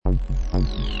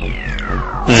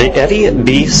The Eddie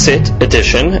B. Sit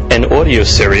edition and audio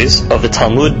series of the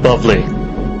Talmud Bavli.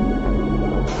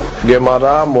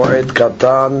 Gemara Moed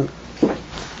Katan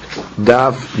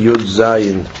Daf Yud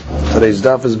Zayin. Today's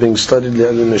daf is being studied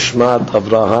Le'elu Nishmat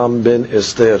Avraham ben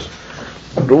Esther.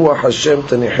 Ruach Hashem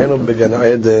Tanihenu Began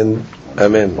Eden.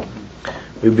 Amen.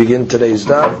 We begin today's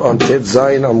daf on Tet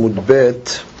Zayin Amud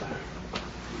Bet,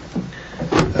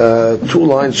 2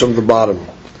 lines from the bottom.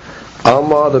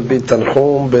 Amar Rabbi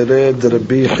Tanchum Bered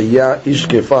Rabbi Hiya Ish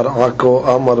Kefar Ako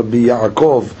Amar Rabbi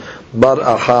Yaakov Bar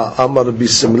Aha Amar Rabbi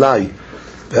Simlai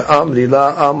Ve'amri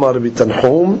La Amar Rabbi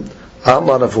Tanchum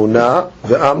Amar Rav Huna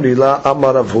Ve'amri La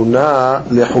Amar Rav Huna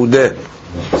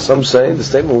Lehudeh. Some say the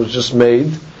statement was just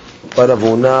made by Rav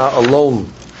Huna alone.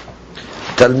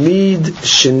 Talmid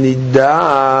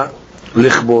Shenida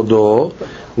Lichbodo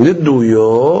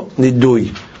Niduyo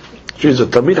Nidui. She's a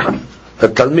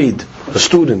Talmid, a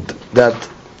student that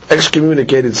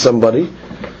excommunicated somebody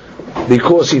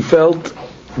because he felt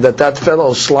that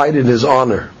fellow slighted his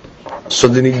honor. So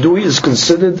the nidui is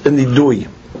considered a nidui,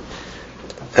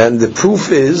 and the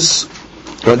proof is,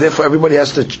 and therefore everybody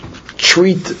has to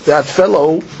treat that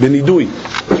fellow b'nidui,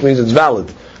 which means it's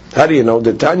valid. How do you know?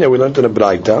 The Tanya we learned in the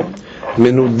Braita,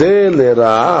 menudeh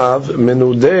le'rav,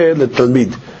 menudeh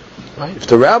le'talmid. If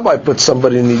the rabbi puts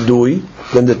somebody in nidui,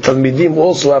 then the talmidim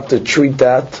also have to treat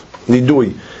that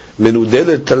nidui. Menudeh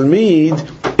le'talmid,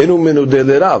 enu menudeh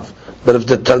le'rav. But if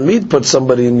the talmid puts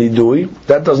somebody in nidui,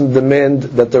 that doesn't demand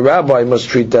that the rabbi must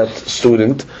treat that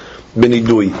student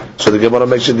b'nidui. So the Gemara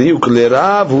makes it diuk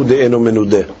le'rav hu de'enu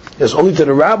menudeh. Yes, only to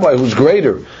the rabbi who's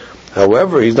greater.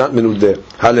 However, he's not menudeh.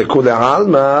 Halekul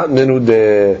alma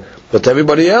menudeh. But to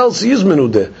everybody else, he is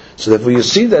menudeh. So therefore, you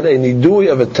see that a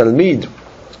nidui of a talmid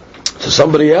to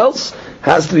somebody else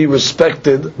has to be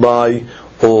respected by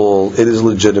all. It is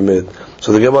legitimate.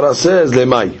 So the Gemara says,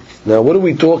 Lemai. Now, what are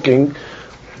we talking?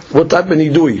 What type of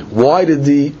nidui? Why did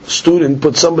the student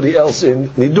put somebody else in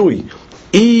nidui?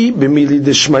 I b'mili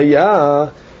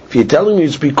deshmaya. If you're telling me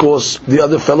it's because the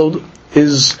other fellow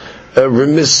is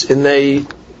remiss in a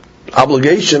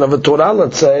obligation of a Torah,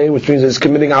 let's say, which means he's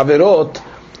committing averot,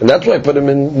 and that's why I put him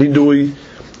in nidui.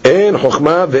 En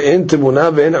chokhmah ve'en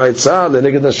tibuna ve'en aitzah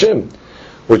le'neged Hashem.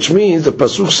 Which means the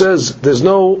pasuk says there's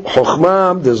no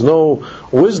chokhmah, there's no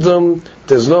wisdom,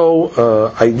 there's no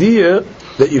idea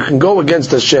that you can go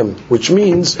against Hashem. Which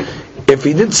means if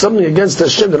he did something against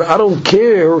Hashem, then I don't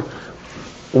care.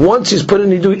 Once he's put in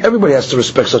nidui, everybody has to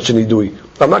respect such a nidui.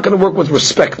 I'm not going to work with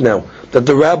respect now. That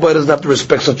the rabbi doesn't have to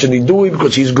respect such a nidui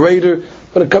because he's greater.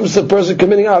 When it comes to the person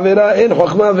committing avera, in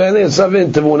chokhmah ve'en aitzah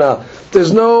ve'en tibuna,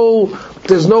 there's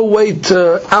no way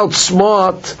to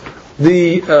outsmart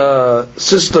the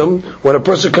system when a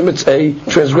person commits a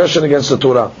transgression against the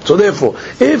Torah. So therefore,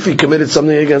 if he committed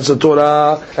something against the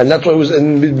Torah, and that's why he was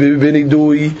in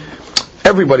nidui,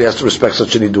 everybody has to respect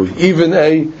such a nidui, even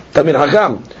a Talmid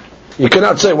Hakam. You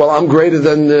cannot say, well, I'm greater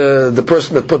than the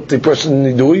person that put the person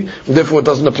in nidui, and therefore it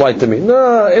doesn't apply to me.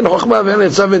 No, in chokhmah ve'en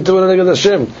aitzah ve'en tibuna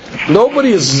Hashem.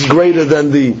 Nobody is greater than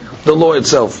the law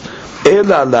itself. So it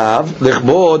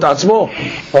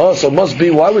must be,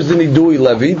 why was the nidui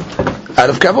levied? Out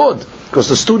of kavod. Because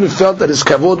the student felt that his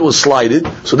kavod was slighted,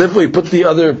 so therefore he put the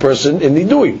other person in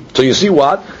nidui. So you see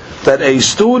what? That a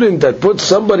student that puts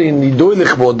somebody in nidui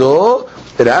lichbodo,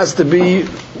 it has to be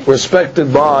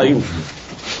respected by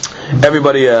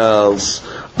everybody else.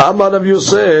 Amar Rav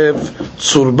Yosef,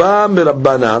 Tzurba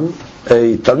mirabbanan,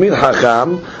 a Talmid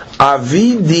Hakam,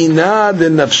 Avi dina de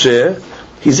nafsheh.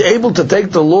 He's able to take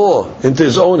the law into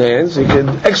his own hands. He can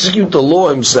execute the law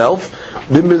himself.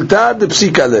 B'miltad de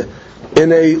psikale,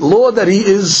 in a law that he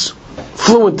is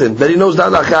fluent in, that he knows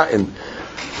da'alacha in,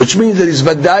 which means that he's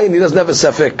vadai and he doesn't have a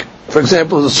safek. For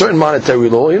example, there's a certain monetary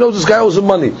law. He knows this guy owes him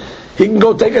money. He can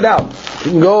go take it out.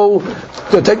 He can go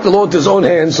to take the law into his own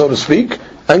hands, so to speak,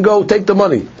 and go take the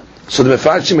money. So the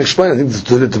Mefarshim explain, I think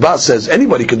the Tibas says,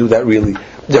 anybody can do that really.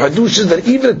 The Hadush is that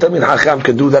even a Talmid Hakam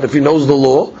can do that if he knows the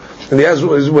law, and he has,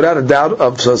 without a doubt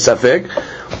of safek.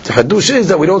 The Hadush is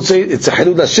that we don't say it's a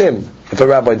Hilul Hashem if a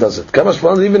rabbi does it.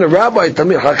 Even a rabbi,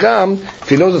 Talmid Hakam, if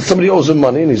he knows that somebody owes him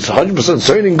money, and he's 100%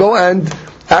 certain, he can go and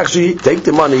actually take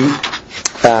the money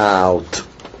out.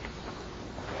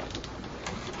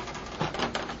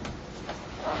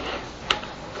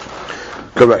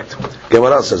 Correct.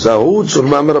 Gemara says, there was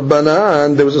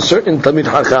a certain Talmid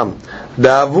Hakam,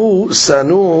 Davu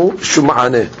Sanu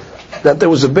Shum'aneh, that there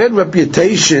was a bad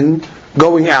reputation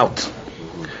going out.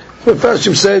 First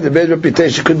you say the bad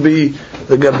reputation could be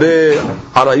the Gabe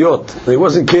Arayot. He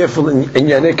wasn't careful in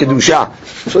Yanei Kedusha.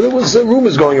 So there was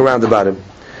rumors going around about him.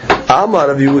 Amar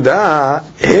Rav Yehuda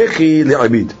hechi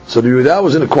le'abid. So Rav Yehuda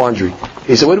was in a quandary.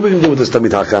 He said, what are we going to do with this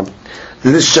Talmid Hakam?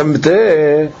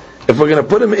 If we're going to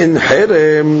put him in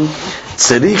Harem,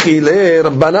 tzerichi le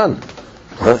Rabbanan.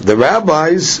 The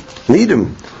rabbis need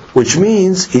him, which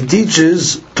means he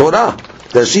teaches Torah.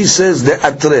 That she says the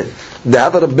atre, the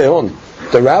Avar Behon.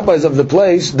 The rabbis of the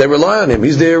place, they rely on him.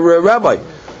 He's their rabbi.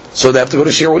 So they have to go to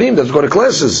Shiurim, they have to go to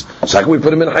classes. So how can we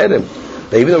put him in Harem?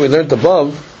 Even though we learned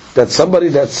above that somebody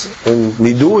that's in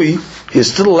Nidui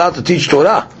is still allowed to teach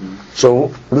Torah.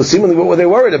 So seemingly what were they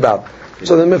worried about?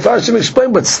 So the Mefarshim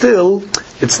explained, but still,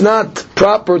 it's not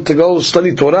proper to go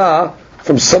study Torah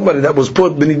from somebody that was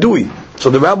put Benidui. So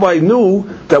the rabbi knew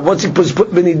that once he was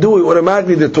put Benidui,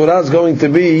 automatically the Torah is going to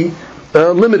be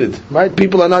limited. Right?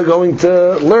 People are not going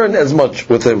to learn as much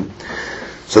with him.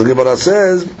 So the Gemara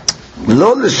says,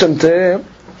 Lo l'shamteh,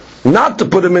 not to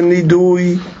put him in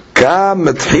Nidui, ka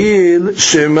mathil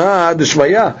shema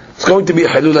d'shmaya. It's going to be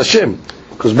Halul Hashem.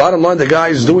 Because bottom line, the guy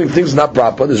is doing things not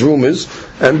proper, there's rumors,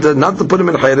 and not to put him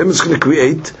in Harem is going to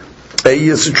create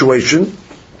a situation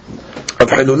of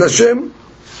Halul Hashem.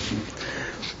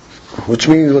 Which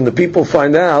means when the people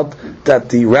find out that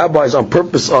the rabbis on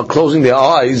purpose are closing their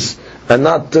eyes and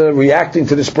not reacting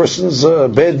to this person's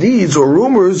bad deeds or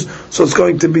rumors, so it's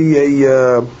going to be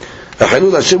a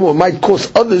Halul Hashem, or might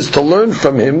cause others to learn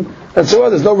from him, and so on.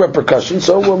 There's no repercussion,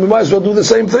 so we might as well do the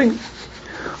same thing.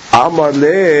 Amar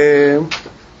le.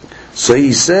 So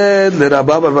he said,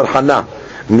 "L'Rabba bar Hana,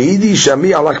 Midi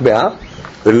shami alak beha."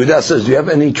 The Yehuda says, "Do you have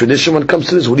any tradition when it comes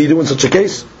to this? What do you do in such a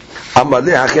case?" Amar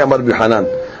le Hachi Amar B'Hanan.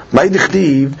 May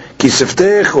dichtiv ki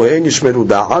siftei kohen yishmeru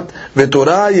da'at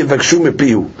veTorah yivakshu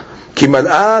mepihu ki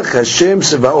malach Hashem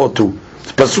sevaotu.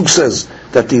 The pasuk says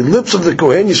that the lips of the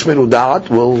kohen yishmeru da'at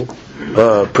will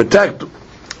protect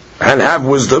and have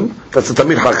wisdom. That's the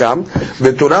Tamid Hakam.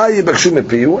 VeTorah yivakshu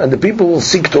mepihu, and the people will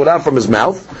seek Torah from his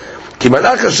mouth. Ki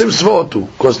malach Hashem sevaotu,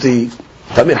 because the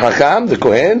Tamid Hakam, the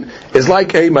kohen, is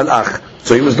like a malach.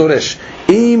 So he was doresh.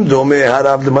 Im domeh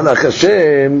harav lemalach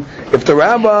Hashem. If the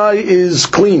rabbi is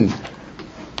clean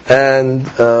and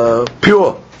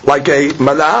pure, like a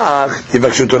malach,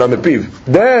 yivakshu Torah mepiv,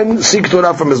 then seek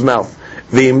Torah from his mouth.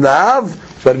 V'im la'av,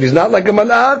 but if he's not like a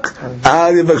malach,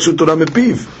 yivakshu Torah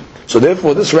mepiv. So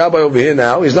therefore, this rabbi over here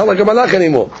now, he's not like a malach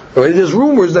anymore. Already there's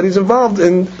rumors that he's involved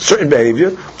in certain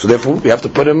behavior, so therefore we have to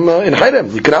put him in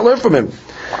Harem. You cannot learn from him.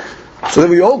 So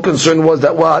the whole concern was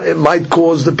that it might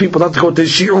cause the people not to go to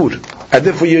Shiur, and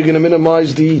therefore you're going to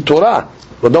minimize the Torah.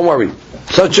 But don't worry,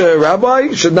 such a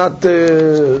rabbi should not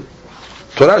Torah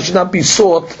should not be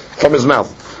sought from his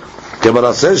mouth.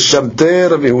 Gemara says Shamter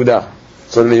Rav Yehuda.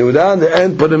 So Rav Yehuda in the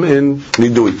end put him in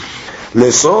Nidui.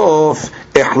 Lesof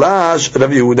Echlash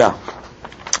Rav Yehuda.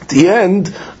 At the end,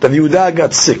 Rav Yehuda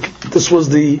got sick. This was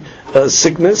the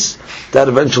sickness that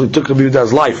eventually took Rav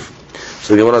Yehuda's life.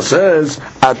 So the Gemara says,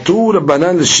 Atu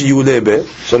Rabbanan l'shiyulebe.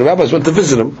 So the rabbis went to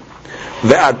visit him.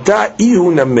 Ve'ata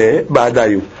ihu nameh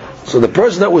ba'adayu. So the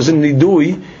person that was in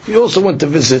Nidui, he also went to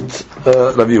visit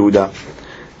Rav Yehuda.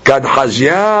 Kad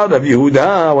Hajya Rav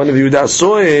Yehuda, when Rav Yehuda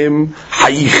saw him,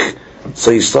 hayich.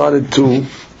 So he started to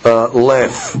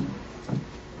laugh.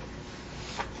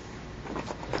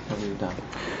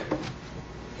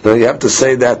 Now you have to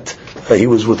say that he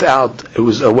was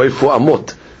away for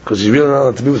Amot. Because he's really not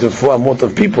allowed to be within 4 amot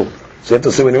of people. So you have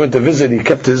to say when he went to visit, he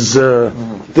kept his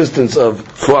distance of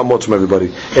 4 amot from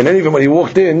everybody. And then even when he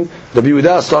walked in, the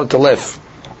Yehuda started to laugh.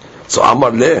 So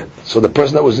Amar leh. So the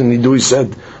person that was in Nidui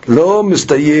said, Lo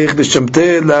mistayich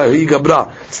l'shamteh lahi gabra.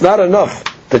 It's not enough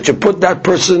that you put that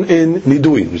person in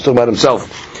Nidui. He's talking about himself.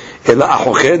 Ela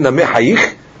achoched nameh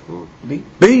hayich. Be.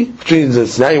 Which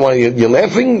means now you're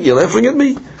laughing at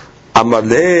me? No, I'm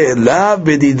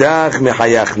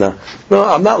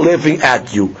not laughing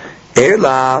at you. When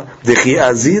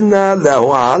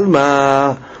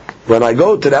I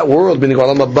go to that world,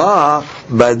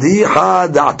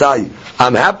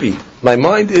 I'm happy. My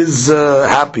mind is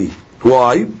happy.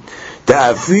 Why?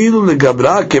 That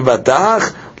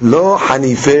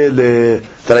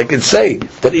I can say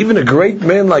that even a great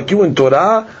man like you in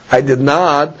Torah, I did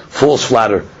not false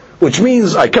flatter. Which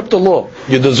means I kept the law.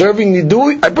 You're deserving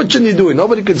nidui, I put you nidui.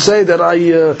 Nobody could say that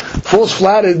I false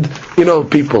flattered,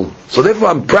 people. So therefore,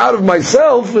 I'm proud of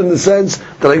myself in the sense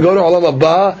that I go to Olam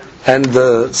Haba and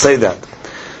say that.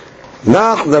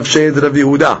 Nach nafshed Rav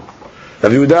Yehuda.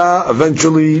 Rav Yehuda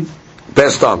eventually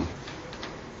passed on.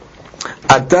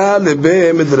 Ata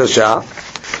lebe midrasha.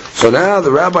 So now the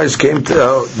rabbis came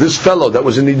to this fellow that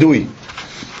was in nidui.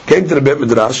 Came to the Beit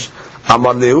Midrash.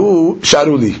 Amar lehu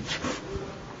sharuli.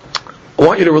 I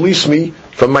want you to release me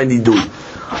from my nidui.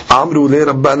 Amru le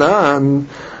Rabbanan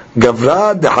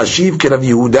Gavra de Hashiv ke Rav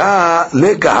Yehuda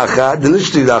lekahacha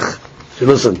delishtilach.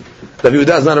 Listen, Rav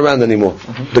Yehuda is not around anymore.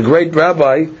 The great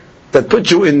rabbi that put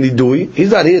you in nidui,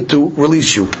 he's not here to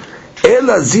release you.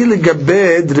 Ela zil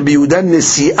gabed Rav Yehuda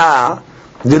nesi'ah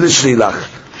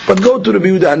delishtilach. But go to Rav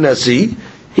Yehuda Nasi,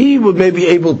 he would maybe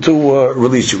able to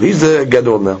release you. He's the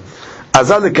gadol now.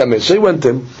 Azal lekameh. So he went to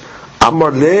him.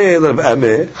 Amar le Rav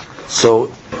Ameh.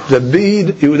 So Rabbi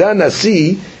Yehuda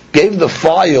Nasi gave the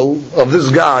file of this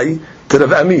guy to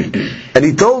Rav Ami, and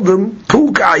he told him,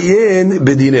 "Puk ayin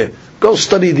bedineh. Go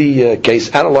study the case,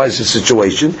 analyze the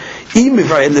situation. And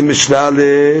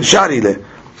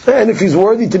if he's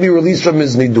worthy to be released from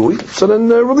his nidui, so then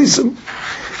release him."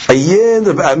 Ayin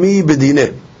Rav Ami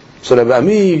bedineh. So Rav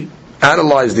Ami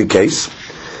analyzed the case,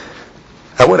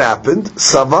 and what happened?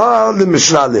 Savar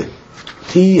lemishlale.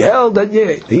 He held that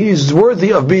he is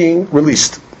worthy of being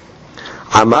released.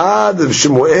 Amad Rav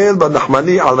Shemuel bar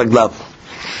Nachmani al raglav.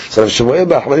 So Rav Shemuel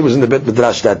bar Nachmani was in the Beit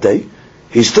Midrash that day.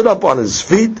 He stood up on his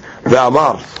feet.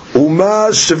 Ve'amar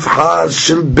Uma shifcha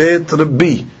shel Beit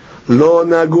Rabbi lo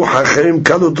nagu hachim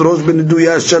kalut rosh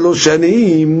b'niduya shalosh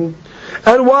shanim.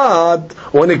 And what?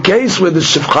 When a case where the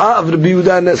shifcha of Rabbi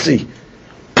Yehuda Nasi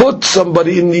put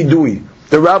somebody in nidui,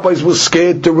 the rabbis were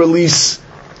scared to release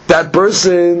that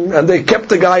person, and they kept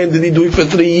the guy in the nidui for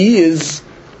 3 years.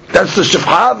 That's the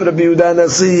shifcha of Rabbi Yehuda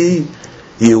Nasi.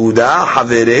 Yehuda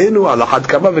haverenu ala had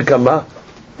kama v'kama.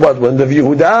 What? When the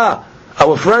Yehuda,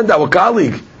 our friend, our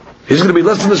colleague, he's going to be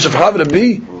less than the shifcha of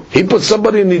Rabbi? He put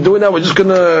somebody in nidui, now we're just going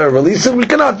to release him? We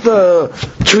cannot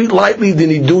treat lightly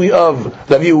the nidui of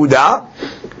Rabbi Yehuda.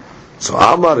 So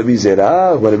Amar Rabbi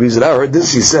Zera, when Rabbi Zera heard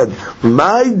this, he said,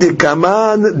 "My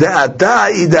dekaman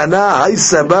de'ata idana hay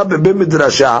sabab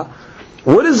b'midrasha."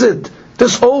 What is it?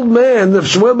 This old man, Rav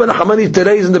Shmuel ben Hamani,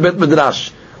 today is in the Bet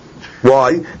Midrash.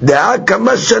 Why? De'a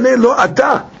kama shaneh lo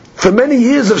ata. For many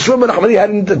years, Rav Shmuel ben Hamani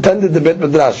hadn't attended the Bet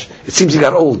Midrash. It seems he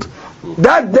got old.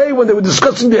 That day when they were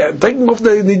discussing taking off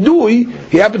the nidui,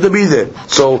 he happened to be there.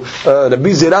 So Rabbi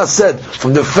Zera said,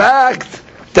 from the fact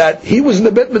that he was in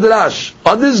the Bet Midrash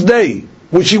on this day,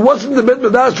 which he wasn't in the Bet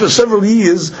Midrash for several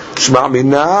years, Shma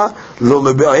mina lo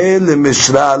lebe'el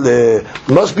lemishrale,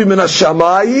 must be min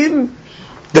hashamayim.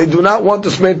 They do not want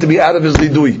this man to be out of his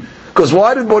nidui. Because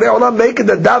why did Borei Olam make it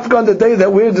that Dafka on the day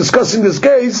that we're discussing this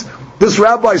case, this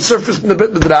rabbi surfaced in the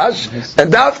Bet Midrash,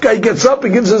 and Dafka, he gets up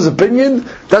and gives his opinion,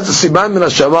 that's a siman min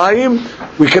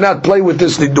hashamayim, we cannot play with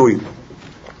this nidui.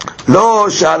 Lo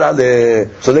shalale.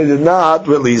 So they did not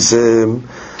release him.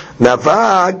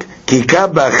 Nafak kika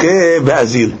bache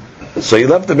ve'azil. So he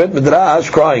left the Bet Midrash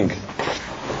crying.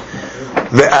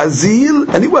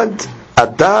 Ve'azil, and he went.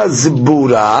 Ata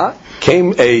zibura,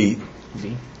 came a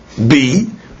bee,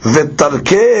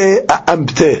 ve'tarke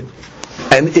a'amte,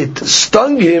 and it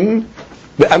stung him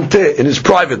ve'amte, in his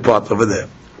private part over there.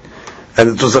 And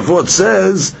the Tosafot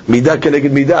says, midah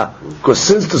keneged midah, because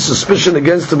since the suspicion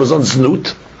against him was on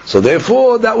znut, so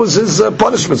therefore that was his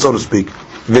punishment, so to speak.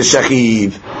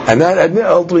 V'shachiv, and that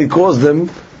ultimately caused them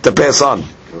to pass on.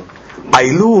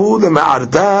 Ailuhu the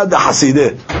ma'arta the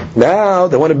hasideh. Now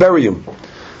they want to bury him.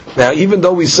 Now, even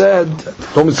though we said,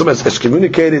 Roman has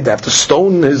excommunicated, they have to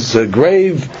stone his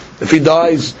grave if he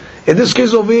dies. In this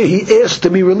case over here, he asked to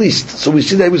be released. So we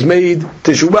see that he was made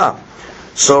teshuvah.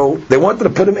 So they wanted to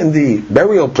put him in the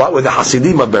burial plot where the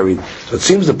Hasidim are buried. So it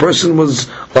seems the person was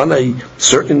on a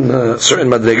certain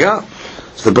madrega.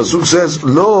 So the pasuk says,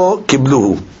 "Lo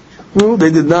kibluhu." No,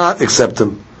 they did not accept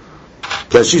him.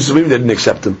 Rashi Subim didn't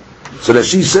accept him. So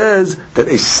Rashi says that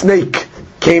a snake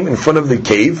came in front of the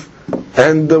cave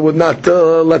and would not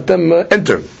let them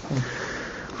enter.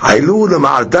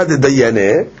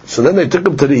 So then they took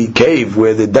him to the cave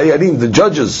where the dayanim, the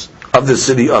judges of the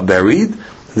city, are buried.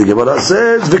 The Gemara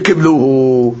says,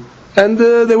 "V'kibluhu," and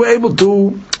they were able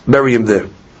to bury him there.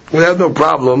 We had no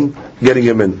problem getting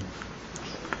him in.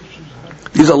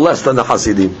 These are less than the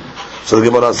Hasidim. So the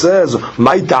Gemara says,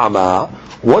 "My ta'ama."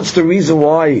 What's the reason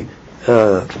why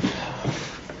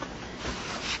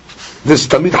this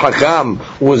Talmid Hakam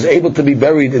was able to be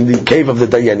buried in the cave of the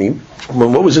Dayanim?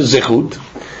 What was his zichut?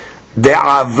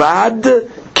 De'avad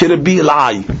ki Rabbi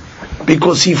Elai,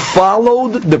 because he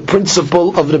followed the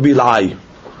principle of Rabbi Elai.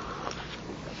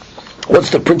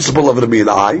 What's the principle of Rabbi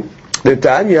Elai?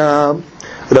 Netanya,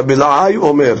 Rabbi Elai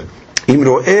Omer, Im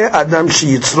ro'eh adam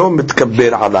sheyitzro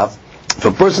mitkabber alav. If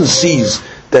a person sees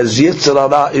that his Yetzer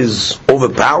Hara is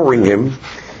overpowering him,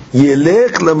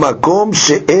 Yelech lemakom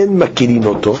she'en makirin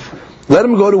oto. Let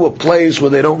him go to a place where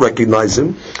they don't recognize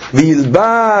him.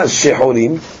 V'yilbas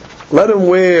shehorim. Let him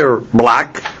wear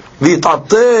black.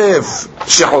 V'yitatef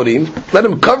shehorim. Let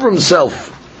him cover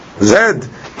himself, his head,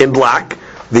 in black.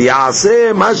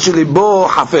 V'yaseh ma shelibo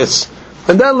hafes.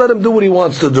 And then let him do what he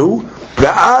wants to do.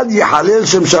 Ve'ad yihalel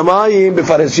shem shamayim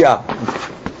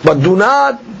b'faresya. But do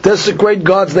not desecrate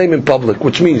God's name in public,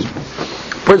 which means,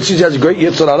 person sees he has a great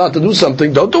Yetzer Hara to do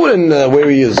something, don't do it in where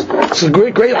he is. It's a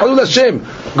great Halul Hashem.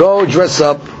 Go dress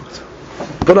up,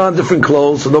 put on different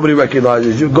clothes so nobody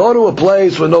recognizes you. Go to a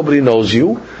place where nobody knows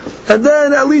you, and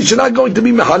then at least you're not going to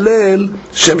be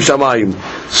Mehalel Shem Shamayim.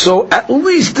 So at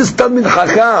least this Talmid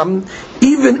Chacham,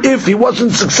 even if he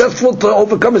wasn't successful to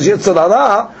overcome his Yetzer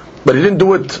Hara, but he didn't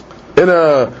do it in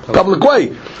a public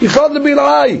way. He felt to be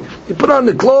lie. He put on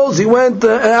the clothes, he went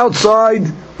outside,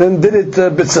 then did it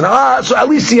b'tzanah. So at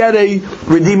least he had a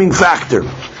redeeming factor.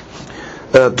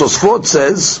 Tosfot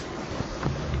says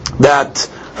that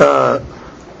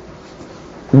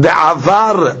the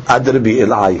avar ad Rabbi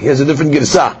Elai. He has a different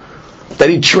girsa, that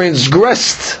he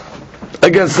transgressed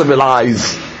against the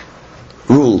Elai's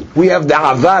rule. We have the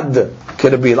avad ke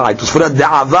Rabbi Elai. Tosfot the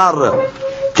avar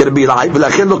ke Rabbi Elai.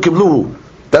 V'lachen lo kibluhu.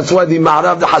 That's why the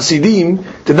Ma'arav, the Hasidim,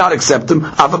 did not accept him.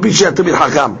 Avapisha Tamid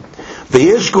Hakam.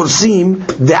 Veyesh Korsim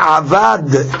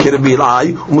de'avad Rabbi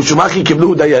Elai u'mushumachi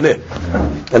kiblu dayaneh.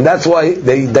 And that's why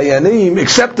the Dayanim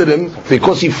accepted him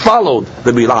because he followed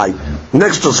Rabbi Elai.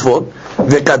 Next Tosfot,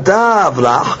 ve'katav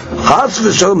rach chas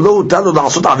v'shalom lo utanu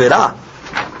la'asot avera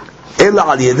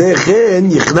ela al yedei chen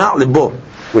yichna' libo.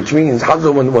 Which means,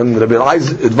 when Rabbi Elai's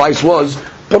advice was,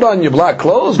 put on your black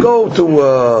clothes, go to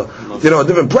a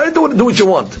different place, do what you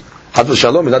want. Chas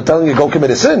Shalom, he's not telling you go commit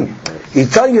a sin. He's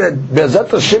telling you that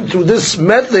Be'ezat Hashem, through this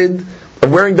method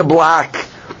of wearing the black,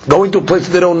 going to a place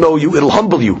that they don't know you, it'll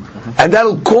humble you. And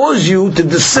that'll cause you to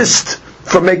desist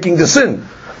from making the sin.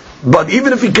 But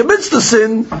even if he commits the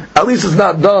sin, at least it's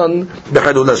not done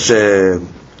B'chilul Hashem.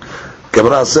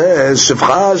 Gemara says,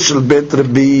 Shifcha shel Bet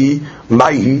Rabbi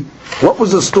Maihi. What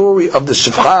was the story of the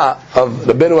Shifcha of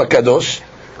Rabbeinu HaKadosh?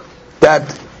 That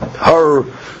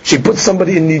she put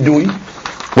somebody in Nidui.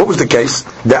 What was the case?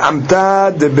 The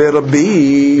Amta de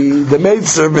Rabbi, the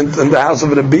maidservant in the house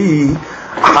of Rabbi,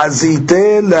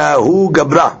 Hazite lahu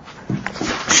Gabra.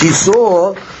 She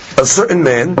saw a certain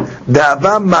man,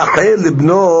 Da'ava Machel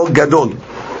ibno Gadol.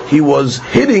 He was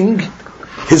hitting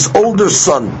his older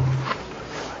son.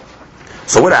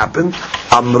 So what happened?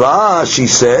 Amra, she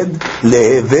said,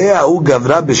 Leheve'ahu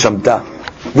Gavra b'shamta.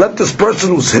 Let this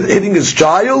person who's hitting his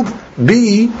child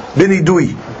be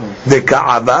benidui.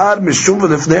 Deka'avar mishum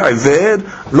v'lefnei iver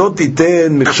lo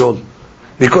titen michshol.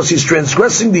 Because he's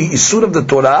transgressing the isur of the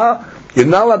Torah, you're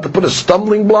not allowed to put a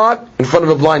stumbling block in front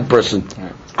of a blind person,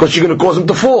 because you're going to cause him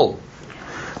to fall.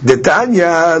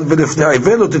 Detanya v'lefnei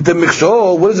iver lo titen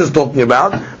michshol. What is this talking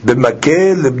about?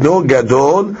 B'makel libno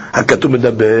gadol hakatum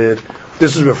medaber.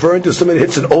 This is referring to somebody who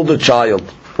hits an older child.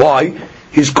 Why?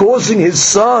 He's causing his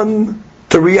son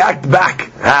to react back.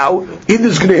 How? Either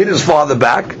he's going to hit his father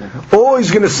back, or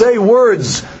he's going to say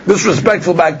words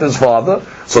disrespectful back to his father.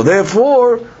 So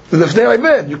therefore,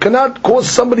 you cannot cause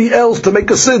somebody else to make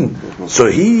a sin.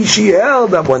 So she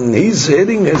held that when he's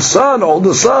hitting his son,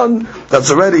 older son,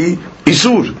 that's already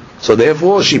isur. So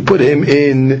therefore, she put him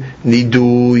in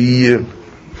nidui.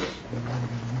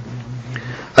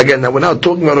 Again, now we're not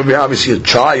talking about obviously a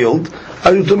child.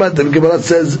 The Gemara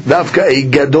says dafka a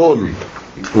gadol.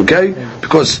 Okay?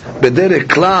 Because b'derek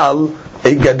klal,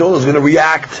 a gadol is going to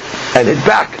react and hit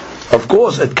back. Of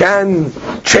course, it can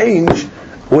change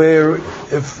where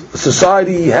if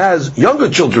society has younger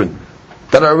children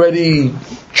that are already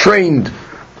trained,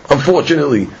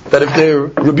 unfortunately, that if they're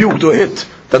rebuked or hit,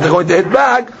 that they're going to hit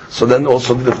back, so then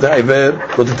also the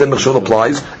Iver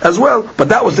applies as well. But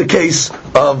that was the case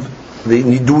of the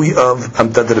nidui of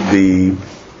Amtad Rabbi.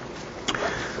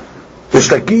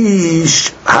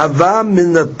 Bishtakish hava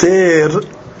minater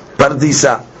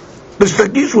pardisa.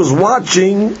 Bishtakish was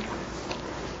watching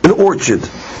an orchard.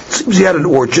 It seems he had an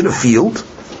orchard, a field,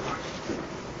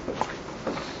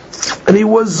 and he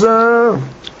was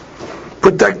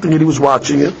protecting it. He was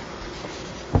watching it.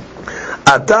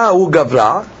 Atahu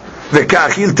gavra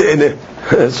vekachil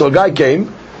te'ene. So a guy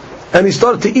came and he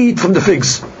started to eat from the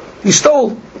figs. He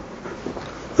stole.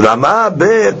 Rama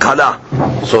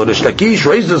be'kala. So the Shtakish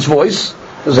raised his voice,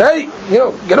 says, "Hey,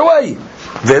 get away!"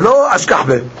 Velo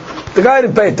ashkahbe. The guy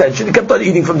didn't pay attention. He kept on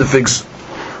eating from the figs.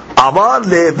 Amar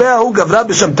levehu gavra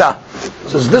b'shamta.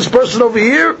 Says, this person over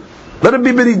here, let him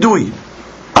be benidui.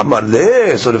 Amar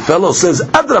le. So the fellow says,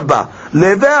 Adraba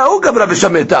levehu gavra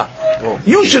b'shameta.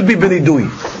 You should be benidui.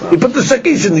 He put the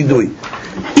Shtakish in nidui.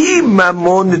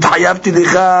 Imamon nithayavti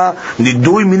lecha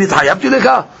nidui min nithayavti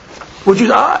lecha. Which is,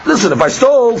 listen, if I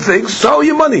stole things, so owe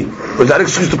you money. Was that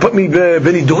excuse to put me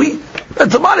b'nidui?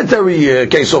 That's a monetary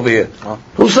case over here.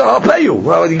 Who said, I'll pay you?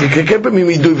 Well, you can't put me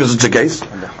b'nidui because it's a case.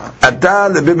 Ata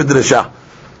lebim midrasha.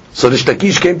 So the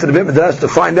shtakish came to the bim midrash to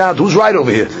find out who's right over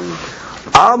here.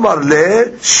 Amar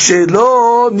le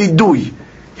shelo nidui.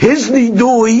 His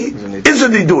nidui is a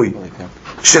nidui.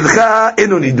 Shelcha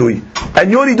inu nidui.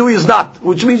 And your nidui is not.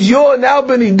 Which means you're now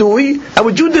b'nidui, and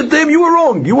what you did to him, you were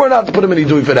wrong. You were not to put him in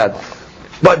nidui for that.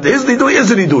 But his nidui is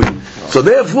a nidui. So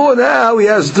therefore now he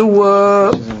has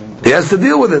to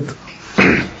deal with it.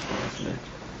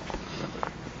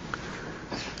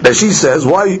 Rashi says,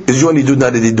 why is your nidui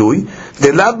not a nidui?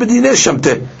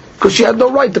 Because she had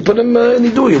no right to put him in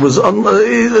nidui. It was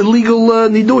illegal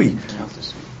nidui.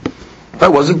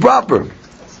 That wasn't proper.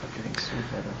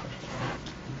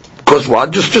 Because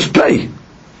what? Just pay.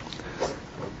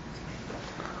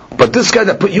 But this guy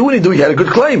that put you in nidui had a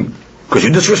good claim, because you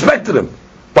disrespected him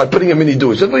by putting him in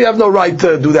nidui. So you have no right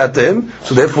to do that to him.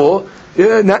 So therefore,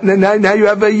 now you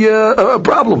have a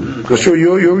problem, because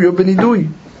you're b'nidui.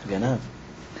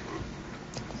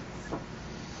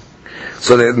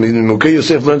 So that Mukhe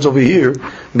Yosef learns over here,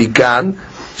 Mikan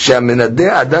she'amenadeh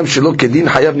adam shelo kedin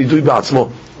hayav nidui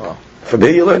ba'atzmo. From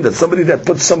here you learn that somebody that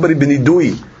puts somebody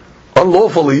b'nidui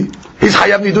unlawfully, he's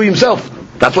hayav nidui himself.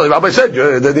 That's what the rabbi said.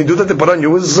 The nidui that they put on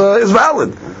you is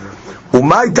valid.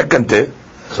 Umay takante.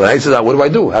 So he says, what do I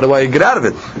do? How do I get out of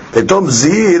it? They told him,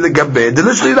 zi legabe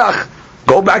delishliach.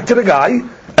 Go back to the guy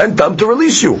and tell him to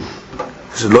release you. He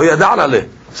says, lo yada'na le.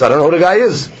 So I don't know who the guy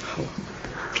is.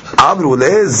 So you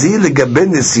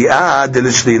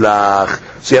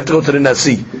have to go to the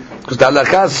Nasi, because the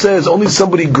halakha says only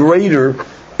somebody greater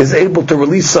is able to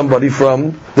release somebody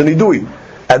from the nidui,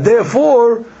 and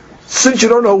therefore, since you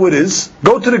don't know who it is,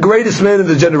 go to the greatest man in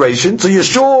the generation, so you're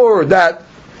sure that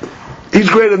he's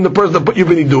greater than the person that put you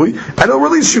in nidui, and he'll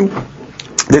release you.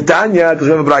 Netanya, because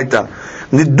we have a braita,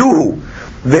 niduhu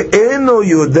ve'eno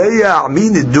yodeya mi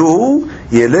niduhu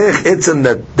yelech etzem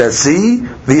nasi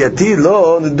v'yati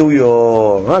lo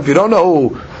niduyo. If you don't know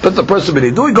who put the person in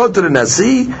nidui, go to the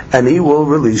nasi and he will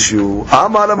release you.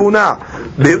 Amar Abuna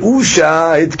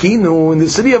be'usha etkinu. In the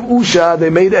city of Usha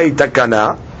they made a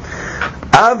takana.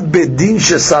 Av bedin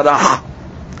shesarach.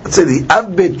 Let's say the Av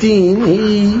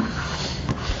bedin,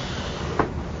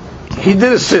 he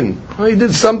did a sin. He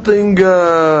did something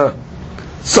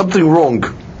wrong.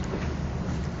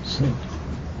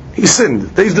 He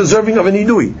sinned. He's deserving of an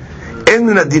nidui. En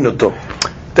nadinoto.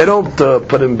 They don't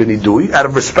put him in nidui out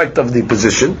of respect of the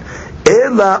position.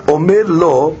 Ela omer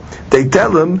lo. They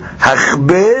tell him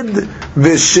hachbed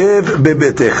v'shev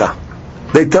bebetecha.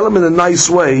 They tell him in a nice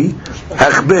way,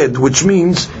 hachbed, which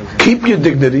means keep your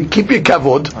dignity, keep your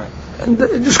kavod, and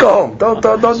just go home. Don't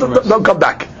come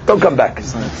back. Don't come back.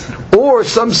 Or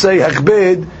some say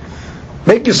hachbed,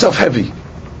 make yourself heavy,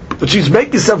 which means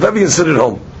make yourself heavy and sit at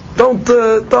home. Don't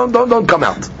come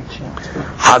out.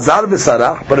 Hazar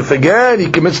v'sarach. But if again he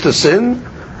commits the sin,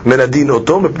 menadin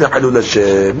oto mipnei halul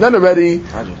Hashem. Then already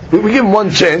we give him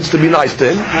one chance to be nice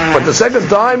to him, but the second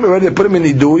time already put him in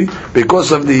nidui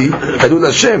because of the halul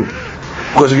Hashem.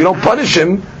 Because if you don't punish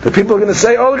him, the people are going to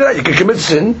say, "Oh, look at that! You can commit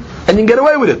sin and you can get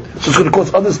away with it." So it's going to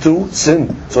cause others to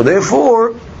sin. So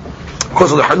therefore,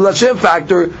 because of the halul Hashem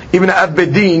factor, even at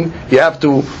bedin, you have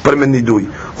to put him in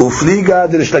nidui. Ufliga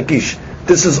de Rishlakish.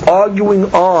 This is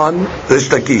arguing on Rish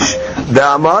Lakish.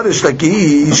 Da'amar Rish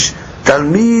Lakish,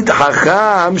 Talmid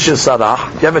Hacham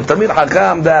Shesarach. You have a Talmid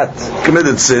Hacham that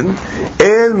committed sin.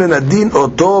 El Menadin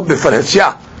Oto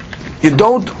Befarhesya. You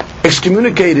don't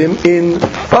excommunicate him in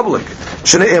public.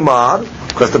 Shnei Emar,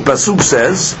 because the Pasuk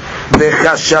says,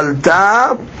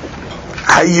 Vechashalta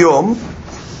Hayom.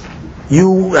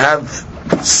 You have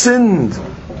sinned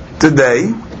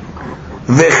today.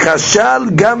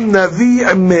 Vechashal gam navi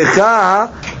mecha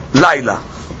laila,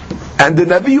 and the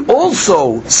navi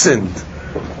also sinned.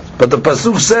 But the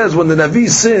pasuk says when the navi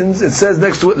sins, it says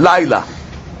next to it laila,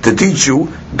 to teach you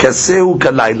kaseu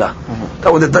kalayla.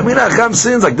 That when the Talmid Hacham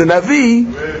sins, like the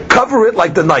navi, cover it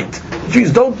like the night.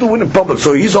 Jeez, don't do it in public.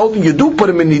 So he's holding you do put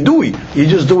him in nidui. You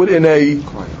just do it in a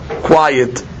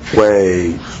quiet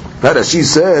way. Now that she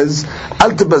says,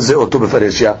 al tebazeh oto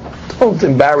b'fareshya. Don't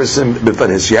embarrass him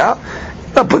b'fareshya.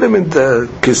 Now put him into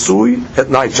kisui at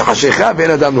night,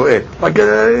 like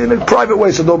in a private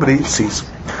way, so nobody sees.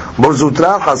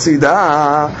 Morzutra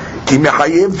chasida ki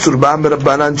mechayev tzurba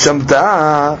merabbanan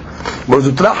shamta.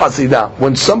 Morzutra chasida.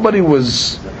 When somebody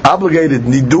was obligated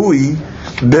nidui,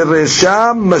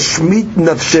 beresha mashmit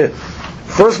nafshe.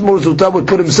 First Morzutra would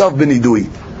put himself benidui.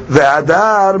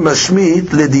 Ve'adar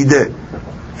mashmit ledide.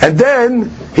 And then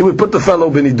he would put the fellow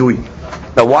benidui.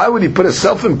 Now, why would he put a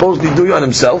self-imposed nidui on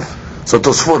himself? So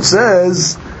Tosfot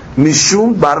says,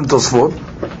 Mishum, bottom Tosfot,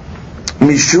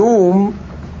 Mishum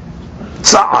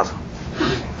Tsa'ar.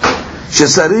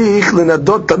 Shesarich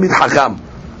Lenadot Tamid Hakam.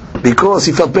 Because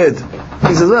he felt bad.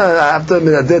 He says, I have to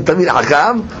Menadeh Tamid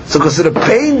Hakam. So because of the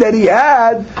pain that he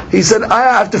had, he said,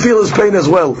 I have to feel his pain as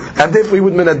well. And therefore he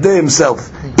would Menadeh himself.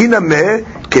 Inameh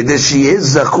Kedeshiyeh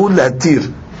Zakul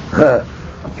Latir.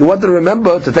 You want to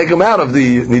remember to take him out of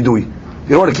the Nidui. You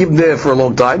don't want to keep him there for a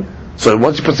long time. So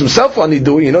once he puts himself on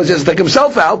Nidui, he knows he has to take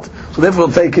himself out. So therefore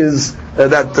he'll take his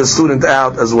that student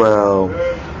out as well.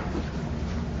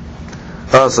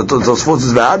 So Tosfot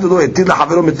says, "V'ad lo etir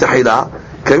lachavero mitahila,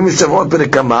 k'ayim yishavot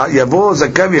berekama, yavo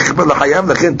zakav yichper lachayav,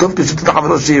 lachen tov kishetit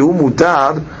lachavero shehu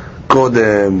mutar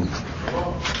kodem."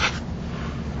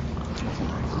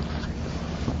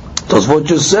 Tosfot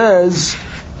just says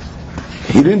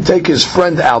he didn't take his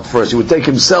friend out first; he would take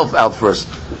himself out first,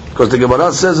 because the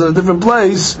Gemara says in a different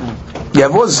place,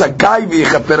 "Yavo zakai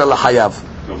v'yichaper lachayav,"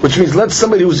 which means let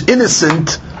somebody who's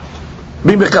innocent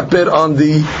be mechaper on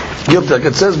the guilty. Like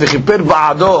it says, v'chiper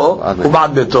ba'ado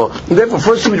u'ba'ad beto. And therefore,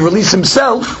 first he would release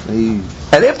himself, and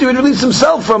after he would release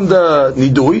himself from the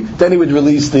nidui, then he would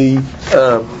release the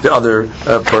other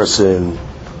person.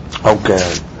 Okay.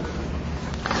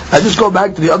 I just go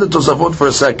back to the other Tosafot for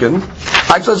a second.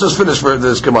 Actually, let's just finish for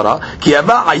this Gemara. Ki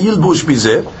yava ayil bush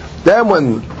bizeh. Then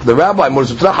when the rabbi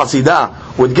Mordechai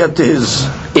Hasidah would get to his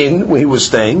inn where he was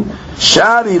staying,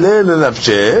 shari le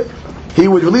lenafsheh, he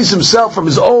would release himself from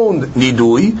his own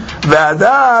nidui,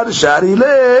 v'adar shari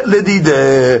le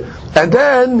ledideh, and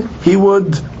then he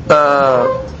would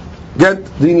get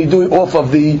the nidui off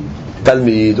of the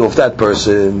talmid, off that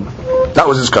person. That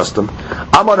was his custom.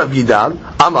 Amar Rav Yidal,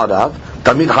 Amar Rav,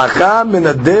 Talmid Hakam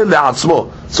menadeh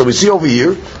le'atzmo. So we see over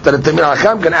here that a Talmid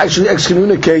Hakam can actually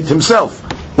excommunicate himself,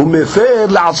 umefer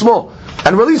le'atzmo,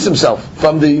 and release himself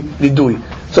from the nidui.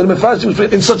 So the Mefarshim was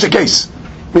in such a case.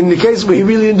 In the case where he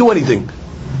really didn't do anything,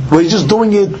 where he's just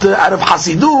doing it out of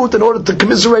hasidut in order to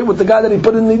commiserate with the guy that he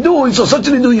put in the nidui. So such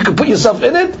a nidui, you can put yourself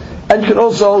in it, and you can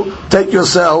also take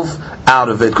yourself out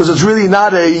of it, because it's really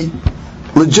not a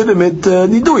legitimate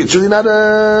nidui. It's really not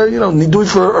a nidui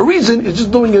for a reason. It's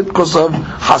just doing it because of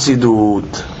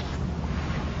hasidut.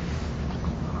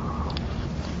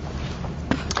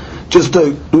 Just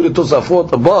to do the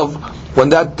Tosafot above, when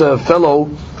that fellow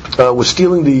was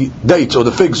stealing the dates or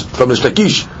the figs from the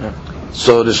shtakish. Yeah.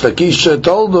 So the shtakish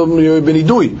told him, "You're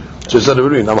benidui." So he said,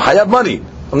 "I'm hayav money.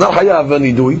 I'm not hayav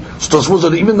benidui."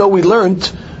 So even though we learned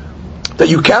that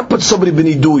you can't put somebody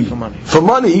benidui for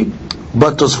money,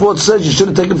 but Tosfot says you should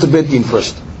have taken him to Beit Din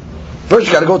first. First,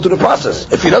 you got to go through the process.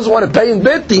 If he doesn't want to pay in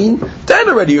Beit Din, then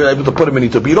already you're able to put him in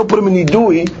nidui. But you don't put him in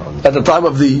nidui at the time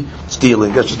of the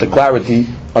stealing. That's just a clarity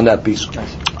on that piece.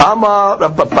 Amar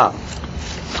Rav Papa.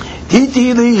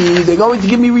 They're going to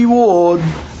give me reward.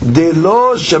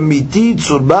 Delo shamiti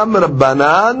tzurbam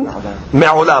rabbanan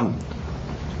me'olam.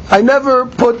 I never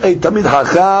put a Tamid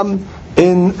Hakam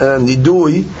in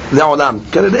nidui le'olam.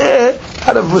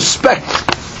 Out of respect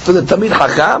for the Tamid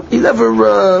Hakam, he never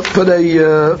put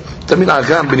a Tamid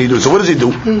Hakam in nidui. So what does he do?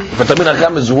 If a Tamid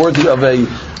Hakam is worthy of a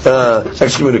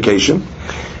excommunication,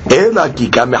 so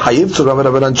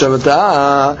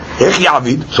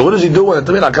what does he do when a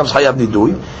Tamid Hakam is hayav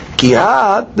nidui?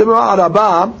 Kihat the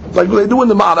Ma'arabah, like they do in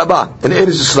the Ma'arabah in Eretz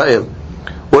Israel.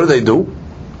 What do?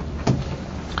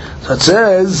 So it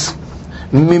says,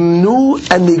 Mimnu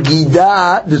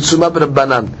anigida l'tzuma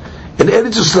b'rabbanan. In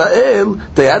Eretz Israel,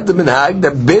 they had the minhag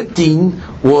that Beit Din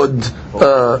would,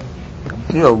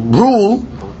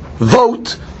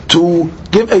 vote to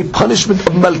give a punishment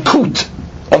of malkut,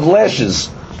 of lashes.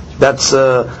 That's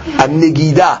a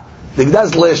nigida. Nigida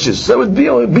is lashes. So it would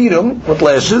beat him with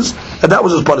lashes, and that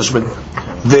was his punishment.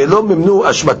 Ve'lo mimnu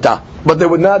ashmata, but they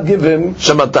would not give him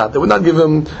shamata. They would not give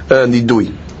him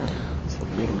nidui.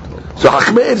 So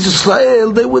Hakmei Eretz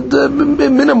Israel, they would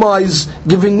minimize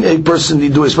giving a person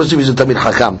nidui, especially if he's a Tamid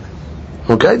Hakam.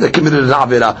 Okay, they committed an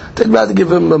avera. They'd rather give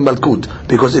him malkut,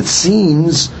 because it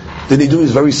seems the nidui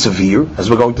is very severe, as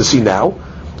we're going to see now.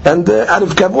 And out of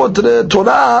kavod to the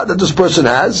Torah that this person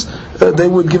has, they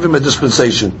would give him a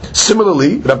dispensation.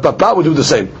 Similarly, Rav Papa would do the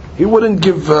same. He wouldn't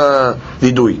give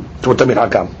nidui to a Tamid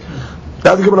Hakam.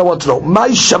 Now the Gemara wants to know, my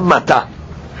shammata.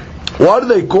 Why do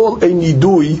they call a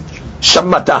nidui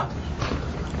shammata?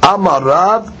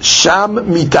 Amarav sham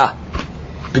mita.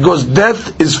 Because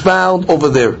death is found over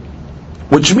there.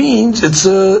 Which means it's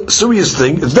a serious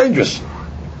thing, it's dangerous.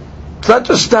 It's not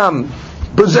just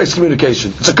British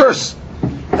excommunication, it's a curse.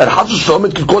 And Hafsusom,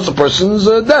 it could cause a person's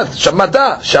death.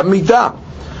 Shammata, Shammita.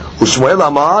 Ushmuel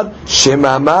Amar,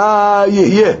 Shemama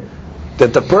Yehyeh.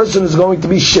 that the person is going to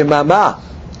be shemama.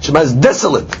 Shema is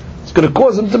desolate. It's going to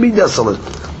cause him to be desolate.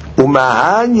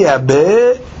 Umahan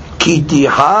yabe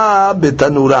kitiha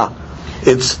betanura.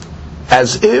 It's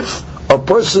as if a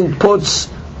person puts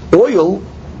oil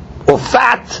or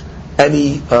fat and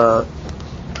he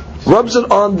rubs it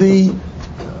on the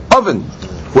oven.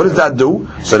 What does that do?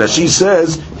 So that she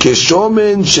says,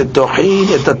 "Keshomen shetohin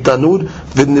et tanur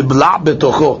v'nibla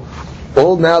betocho."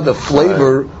 All now the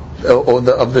flavor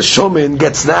of the shomen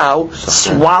gets now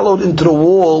swallowed into the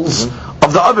walls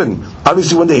of the oven.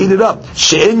 Obviously, when they heat it up,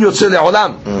 she'en yotzeh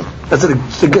le'olam. That's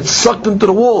it gets sucked into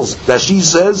the walls. That she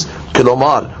says,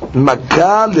 "Kelomar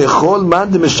makah lechol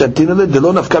man demishatin le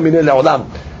delo nafka mineh le'olam."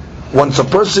 Once a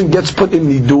person gets put in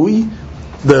nidui,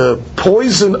 the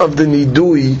poison of the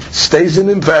nidui stays in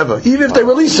him forever, even if they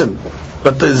release him.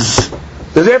 But there's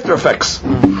after effects.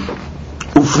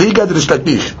 Ufliga de Rish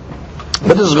Lakish.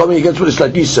 But this is going against what Rish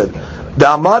Lakish said. The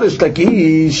Amar Rish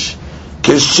Lakish,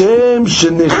 כשם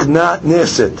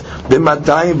שנכנסת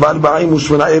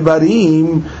ב-248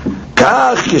 איברים,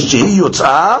 כך כשהיא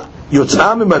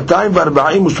יוצאה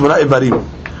מ-248 איברים.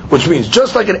 Which means,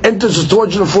 just like it enters the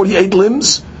 248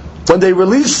 limbs, when they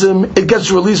release him, it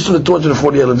gets released from the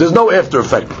 248 limbs. There's no after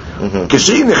effect.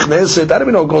 כשהיא נכנסת, I don't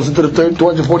even know it goes into the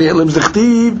 248 limbs,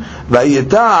 דכתיב,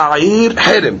 והייתה העיר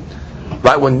חרם.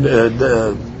 Right, when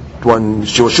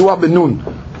Yoshua ben Nun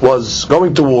was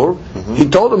going to war, he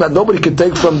told them that nobody could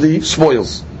take from the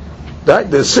spoils. Right?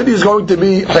 The city is going to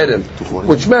be Herem,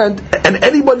 which meant, and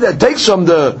anybody that takes from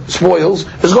the spoils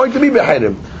is going to be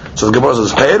Beherem. So the Gemara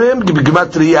says, Herem,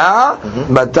 Gematria,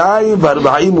 Matayim,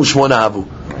 Varbaim, Ushmonavu.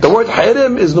 The word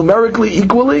Herem is numerically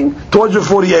equaling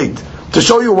 248. To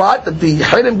show you what? That the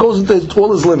Herem goes into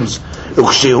all his limbs.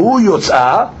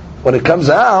 When it comes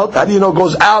out, how do you know it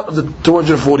goes out of the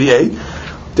 248?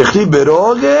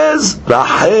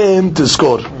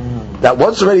 That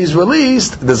once already he's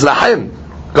released, there's Rahim.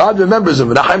 God remembers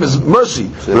him. Rahim is mercy.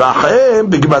 Rahim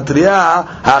b'gematria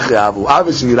hachavu.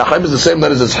 Obviously, Rahim is the same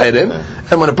letters as Hirim.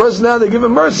 And when a person now they give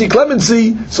him mercy,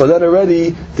 clemency, so then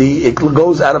already it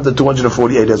goes out of the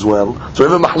 248 as well. So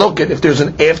we have a mahloket if there's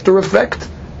an after effect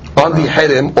on the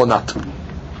Hirim or not.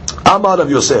 Amar of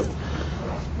Yosef.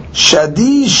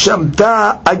 Shadi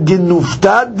shamta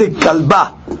agenufta de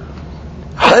kalba.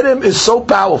 Hirim is so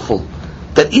powerful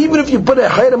that even if you put a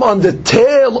hirim on the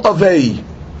tail of a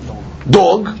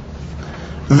dog,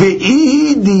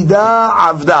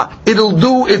 it'll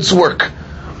do its work.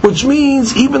 Which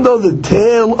means even though the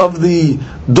tail of the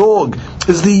dog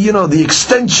is the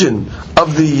extension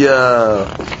of the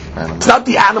it's not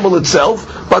the animal itself,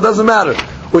 but it doesn't matter.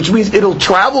 Which means it'll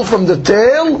travel from the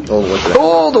tail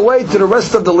all the way to the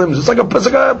rest of the limbs. It's like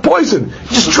a poison. It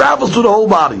just travels through the whole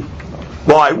body.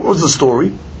 Why? What was the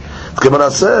story? The Gemara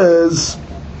says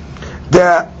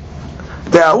there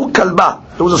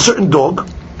was a certain dog.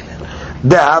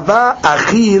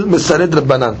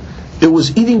 It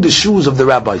was eating the shoes of the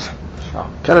rabbis.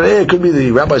 It could be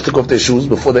the rabbis took off their shoes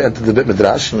before they entered the Beit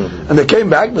Midrash, and they came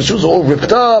back. The shoes are all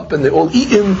ripped up and they're all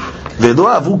eaten. They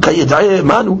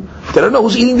don't know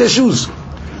who's eating their shoes.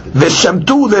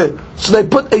 So they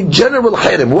put a general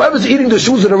hirim. Whoever's eating the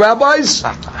shoes of the rabbis,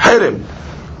 hirim.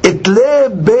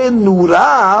 Itle ben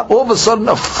nura, all of a sudden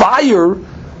a fire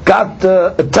got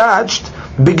attached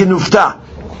bigenufta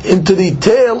into the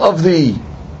tail of the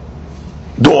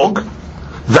dog,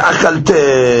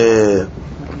 v'achalte,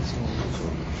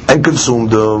 and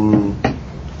consumed them.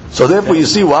 So therefore you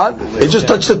see what? It just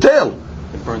touched the tail.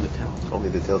 It burned the tail. Only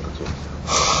the tail consumed.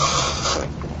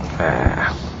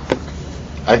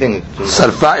 I think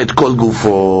Sarfa it kol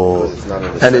gufo,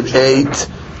 and it ate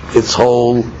its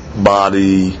whole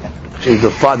body. The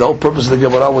whole purpose of the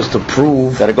Gemara was to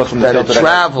prove that it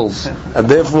travels, and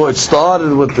therefore it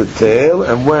started with the tail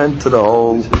and went to the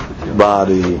whole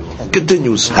body.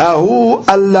 Continues. Hahu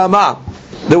allama.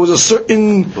 There was a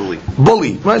certain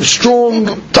bully, right?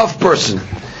 Strong, tough person.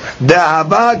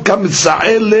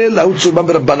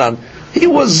 He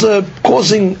was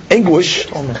causing anguish,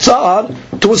 tsar,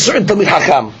 to a certain Talmid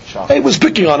Hacham. He was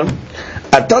picking on him.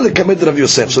 Atal kamed Rav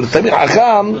Yosef. So the Talmid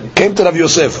Hacham came to Rav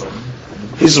Yosef.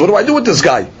 He says, "What do I do with this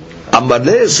guy?"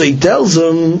 Amaleh, so he tells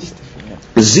him,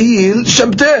 "Zil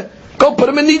shamteh, go put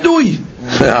him in nidui."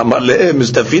 Amaleh,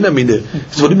 mistafina mine. He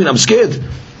says, "What do you mean? I'm scared.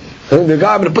 I'm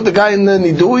going to put the guy in the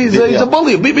nidui. He's a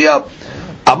bully. He'll beat me up."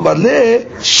 Amaleh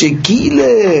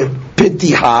shekile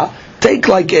petiha. Take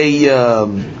like a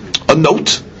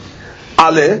note,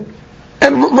 ale,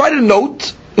 and write a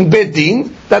note in Beit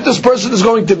Din that this person is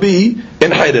going to be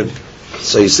in Hirim.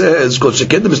 So he says, "Go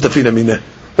shekid mistafina mine."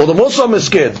 Well, the Muslim is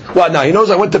scared. Well, now he knows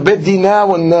I went to Beit Din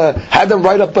now and had them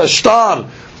write up a shtar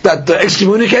that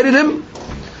excommunicated him?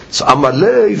 So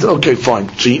Amalei, he said, okay, fine.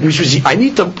 So I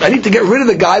need to get rid of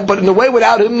the guy, but in a way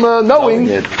without him knowing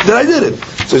that I did it.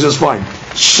 So he says, fine.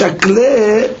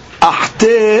 Shakle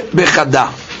ahte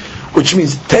bechada, which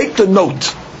means take the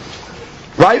note,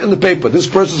 write on the paper. This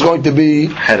person is going to be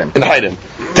in Haydem.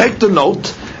 Take the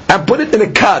note and put it in a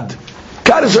kad.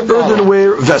 Kad is an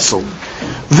earthenware vessel.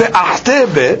 Ve'ahte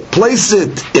be, place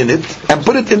it in it and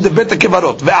put it in the bet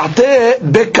kevarot. Ve'ahte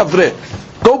be kavre,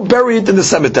 go bury it in the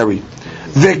cemetery.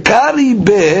 Ve'kari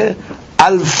be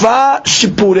alfa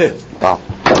shipure,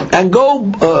 and go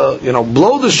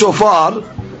blow the shofar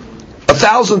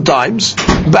 1,000 times.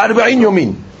 Ba'arba'in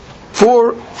yomin,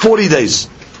 for 40 days.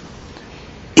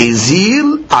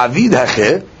 Izil avid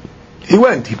hache, he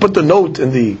went, he put the note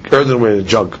in the earthenware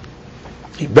jug,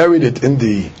 he buried it in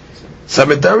the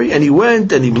cemetery, and he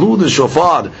went and he blew the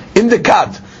shofar in the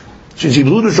kad. Since he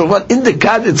blew the shofar in the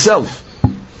kad itself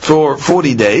for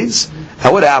 40 days,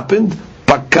 and what happened?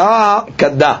 Paka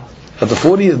kada. At the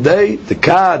 40th day, the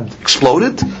kad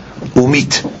exploded,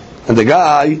 umit, and the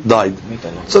guy died.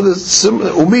 So the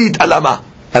umit alama,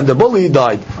 and the bully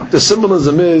died. The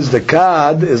symbolism is the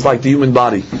kad is like the human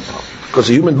body, because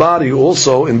the human body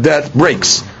also in death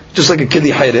breaks, just like a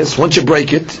kili hayres. Once you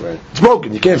break it, it's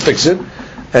broken. You can't fix it.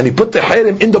 And he put the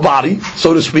hayrim in the body,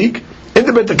 so to speak, in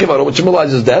the bet kivaro, which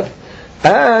symbolizes death.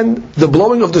 And the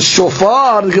blowing of the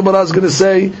shofar, the Gemara is going to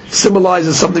say,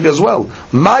 symbolizes something as well.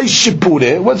 My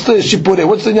shipure, what's the shipure?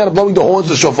 What's the idea of blowing the horns,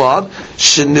 the shofar?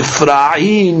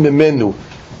 Shenifra'in mimenu.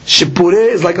 Shipure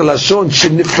is like a lashon,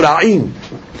 shenifra'in.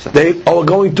 They are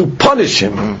going to punish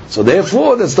him. So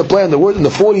therefore, that's the plan. The word in the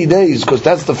 40 days, because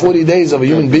that's the 40 days of a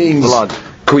human being's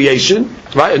creation.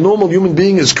 Right? A normal human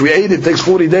being is created. It takes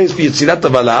 40 days for Yetzirat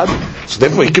Valad. So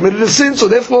therefore he committed a sin. So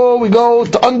therefore we go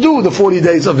to undo the 40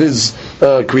 days of his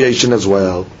creation as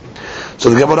well. So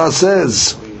the Gemara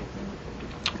says,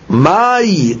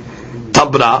 "My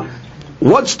tabra."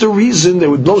 What's the reason they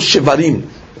would blow shivarim?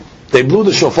 They blew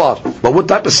the shofar, but what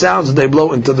type of sounds did they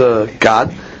blow into the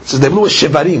kad? So they blew a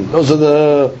shivarim. Those are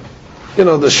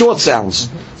the short sounds.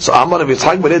 So Amar Rav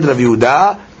Yitzchak Bered Rav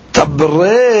Yehuda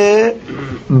tabre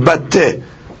bate,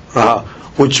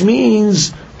 which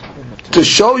means to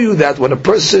show you that when a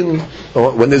person,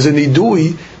 when there's a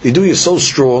nidui, is so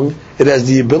strong, it has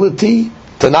the ability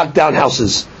to knock down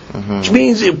houses. Which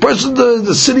means a person,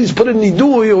 the city's put in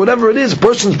nidui, or whatever it is, a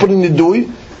person's put in nidui,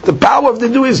 the power of the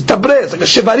nidui is tabre, it's like a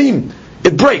shivarim.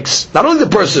 It breaks, not only the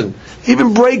person, it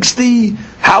even breaks the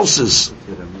houses.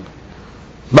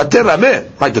 Bater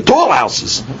Rameh, like the tall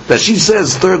houses. That she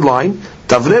says, third line,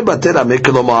 Tavre Bater Rameh,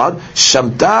 Kelomar,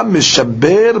 Shamta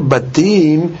Mishaber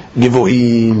Batim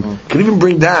Givohim. Can even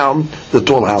bring down the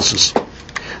tall houses.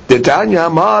 Detanya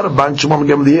Amar, Ban Shumam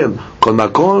Gamliel, Kol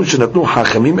Makom Shenatnu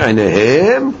Hachamim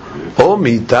Einehem, O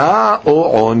Mita,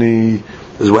 O Oni.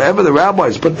 Is wherever the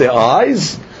rabbis put their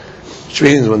eyes, which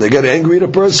means when they get angry at a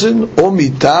person, O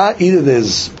Mita, either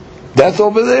there's death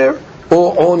over there,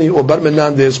 or Oni, or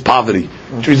Barmenan, there's poverty.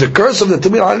 Which means the curse of the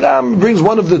Tamil Hakam brings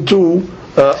one of the two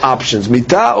options,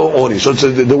 Mita or Oni. So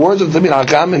the words of the Tamil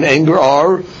Hakam in anger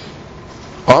are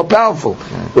powerful.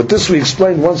 But this we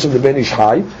explained once in the Ben Ish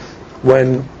Hai,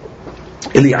 when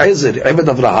Eliezer, Eved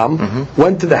Avraham,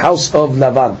 went to the house of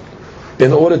Lavan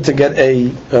in order to get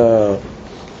a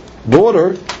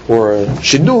daughter, or a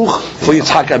shidduch, for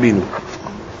Yitzhak Abinu.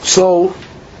 So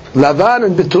Lavan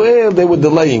and Betuel, they were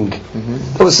delaying.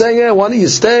 They were saying, why don't you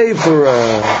stay for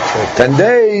 10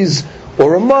 days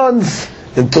or a month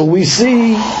until we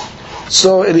see.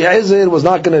 So Eliezer was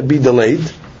not going to be delayed.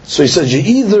 So he says, you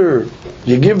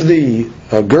give the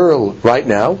girl right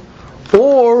now,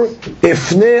 or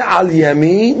ifne al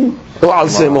yamin or al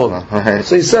semon.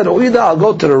 So he said, either I'll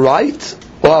go to the right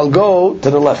or I'll go to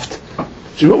the left.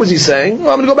 So what was he saying? I'm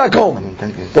going to go back home.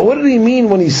 But what did he mean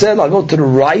when he said, I'll go to the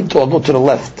right or I'll go to the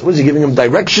left? Was he giving him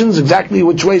directions, exactly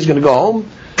which way he's going to go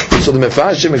home? So the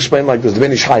Mefarshim explained like this, the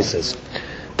Ben Ish Hai says,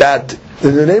 that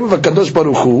in the name of HaKadosh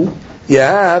Baruch Hu, you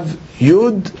have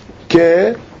Yud,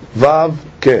 Ke, Vav,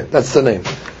 Ke. That's the name.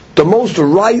 The most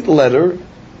right letter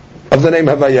of the name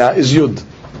Havaya is Yud.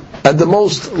 And the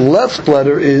most left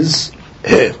letter is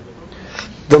He.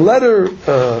 The letter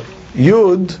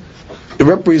Yud, it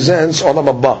represents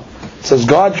Olam Haba. It says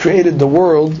God created the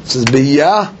world. It says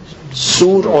Biyah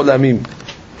Sur Olamim.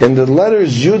 In the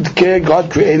letters Yud Ke, God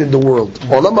created the world.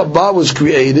 Olam Haba was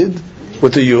created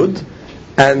with the Yud,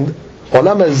 and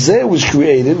Olam Hazeh was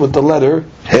created with the letter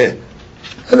He.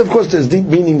 And of course, there's deep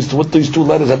meanings to what these two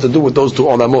letters have to do with those two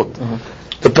Olamot.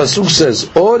 The pasuk says,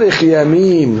 Orech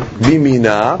Yamim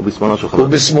Bimina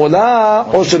Ubismola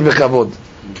Osher V'Kavod,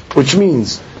 which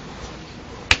means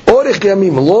Orech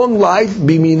Yamim, long life,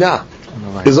 Bimina,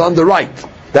 is on the right.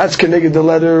 That's connected the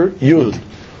letter Yud.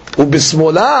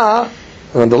 Ubismola,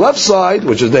 on the left side,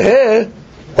 which is the hair,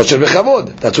 Osher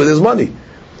V'Chavod. That's where there's money.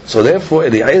 So therefore,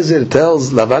 Eliezer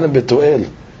tells Lavan and Betuel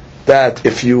that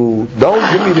if you don't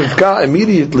give me Rivka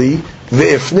immediately,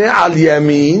 Ve'ifne al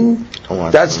Yamin,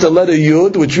 that's the letter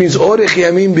Yud, which means Orech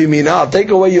Yamin Bimina. I'll take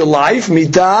away your life,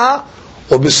 Mita,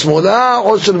 or Bismola,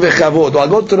 Osher V'Chavod. I'll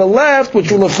go to the left,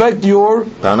 which will affect your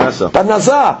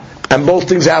Parnasa. And both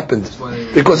things happened.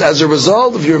 Because as a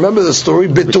result, if you remember the story,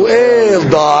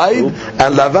 Betuel died,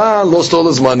 and Lavan lost all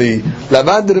his money.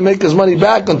 Lavan didn't make his money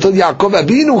back until Yaakov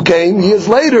Abinu came, years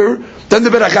later, then the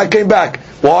Berakah came back.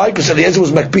 Why? Because Eliezer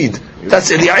was Makpid.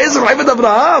 That's Eliezer, Ibn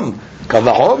Abraham.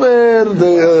 Kavahomer,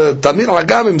 the Tamir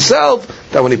Hagam himself,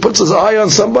 that when he puts his eye on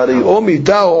somebody, Omi,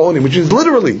 Tao, Oni, which is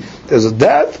literally, there's a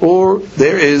death or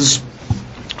there is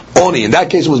Oni. In that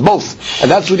case, it was both,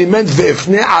 and that's what he meant.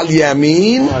 Ve'ifne al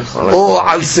yamin or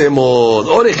al semod.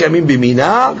 Orech yamin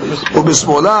bimina or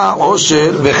bismola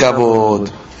osher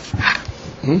v'chavod.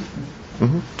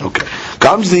 Okay.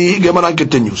 Comes the Gemara and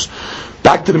continues.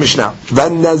 Back to the Mishnah.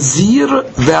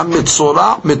 V'nazir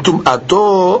ve'amitzora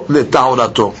metum'ato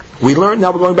leta'orato. We learned,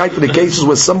 now we're going back to the cases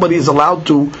where somebody is allowed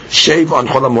to shave on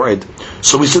Chol HaMoed.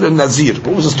 So we said a Nazir.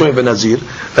 What was the story of a Nazir?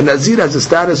 A Nazir has the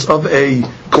status of a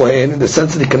Kohen in the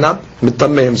sense that he cannot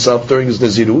mitameh himself during his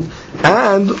Nazirut.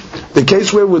 And the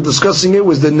case where we're discussing it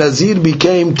was the Nazir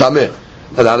became Tameh.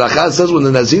 And Halakha says when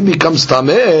the Nazir becomes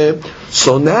Tameh,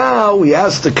 so now he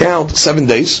has to count 7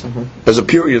 days as a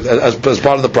period, as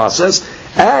part of the process,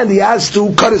 and he has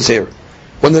to cut his hair.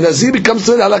 When the Nazir becomes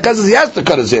Tameh, Halakha says he has to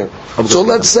cut his hair. So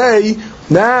let's say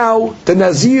now the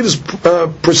Nazir's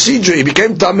procedure, he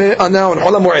became Tameh now in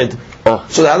Chol HaMoed.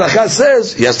 So the Halakha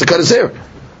says he has to cut his hair.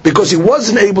 Because he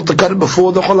wasn't able to cut it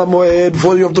before the Chol HaMoed,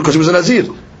 before the Yom Tov, because he was a Nazir.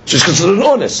 So it's considered an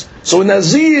honest. So a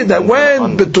Nazir that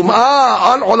went betum'ah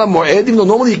on Chol HaMoed, even though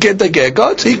normally he can't take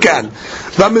haircuts, he can.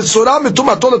 V'amitzorah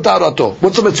metum'ato leta'arato.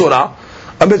 What's a mitzorah?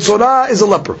 A mitzorah is a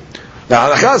leper. Now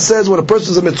Halakha says when a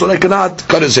person is a mitzorah, he cannot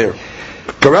cut his hair.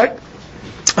 Correct?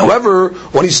 However,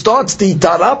 when he starts the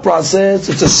Tara process,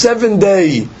 it's a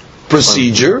 7-day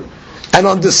procedure, and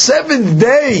on the 7th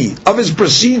day of his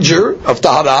procedure of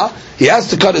Tahara, he has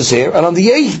to cut his hair, and on the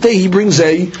 8th day he brings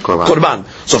a Korban.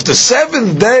 So if the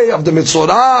 7th day of the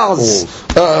Mitzorah's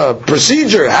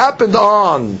procedure happened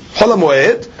on Chol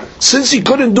HaMoed, since he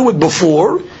couldn't do it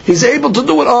before, he's able to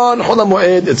do it on Chol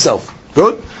HaMoed itself.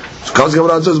 Good? So comes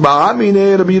Gemara and says,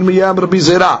 Ba'amine Rabbi Yirmiyah Rabbi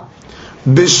Zera.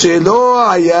 Is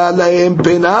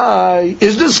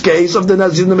this case of the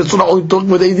Nazir and the Mitzvah only talking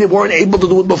where they weren't able to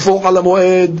do it before Chol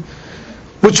HaMoed?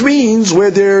 Which means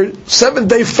where their 7th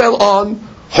day fell on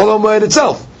Chol HaMoed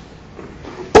itself.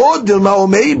 Or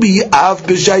maybe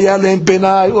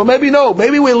or maybe no.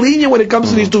 Maybe we're lenient when it comes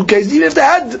to these two cases, even if they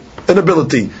had an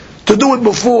ability to do it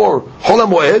before Chol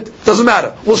HaMoed, doesn't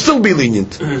matter. We'll still be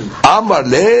lenient. Amar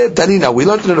le Tanina, we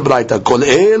learned in the Braita, Kol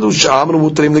elu she'amru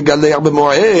mutrim legaleach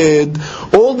b'moed.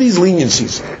 All these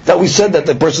leniencies that we said that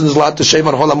the person is allowed to shave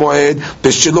on Chol HaMoed,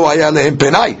 b'shelo haya lehem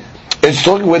penai. It's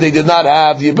talking where they did not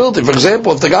have the ability. For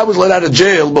example, if the guy was let out of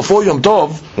jail before Yom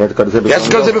Tov, he has to cut his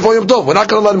hair before Yom Tov. We're not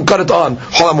going to let him cut it on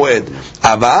Chol HaMoed.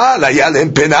 Aval haya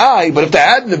lehem penai. But if they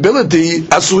had an ability,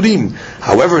 asurim.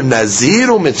 However, Nazir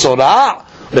or Mitzorah,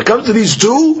 when it comes to these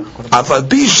two,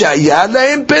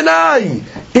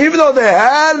 even though they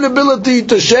had an ability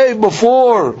to shave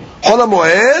before Chol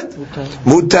HaMoed,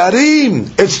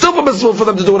 mutarim, it's still permissible for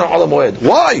them to do it on Chol HaMoed.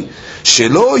 Why?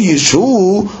 Shelo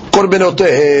yishu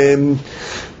korbenotehem,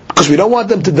 because we don't want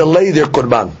them to delay their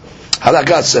korban.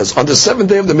 Halakha says, on the 7th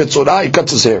day of the Mitzorah, he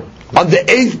cuts his hair. On the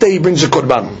 8th day, he brings a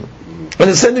korban. On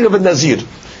the sending of a Nazir.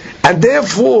 And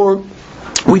therefore,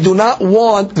 we do not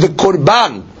want the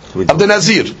korban of the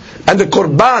Nazir and the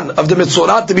Korban of the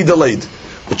Mitzorah to be delayed.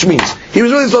 Which means, he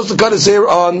was really supposed to cut his hair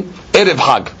on Erev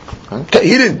Hag. Okay,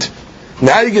 he didn't.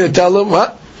 Now you're going to tell him,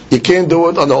 what? You can't do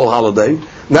it on the whole holiday.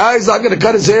 Now he's not going to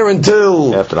cut his hair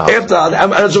until after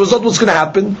and as a result, what's going to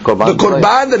happen? The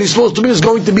Korban that he's supposed to bring is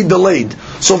going to be delayed.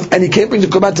 So, and he can't bring the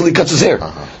Korban till he cuts his hair.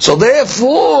 So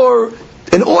therefore,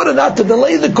 in order not to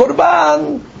delay the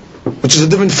Korban, which is a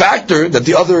different factor that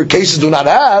the other cases do not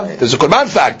have, there's a Korban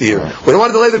factor here. We don't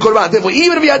want to delay the Korban. Therefore,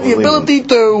 even if he had the ability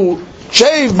to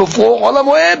shave before Chol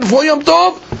HaMoed, before Yom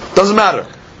Tov, doesn't matter.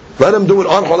 Let him do it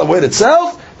on Chol HaMoed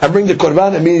itself, and bring the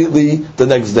Korban immediately the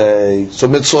next day. So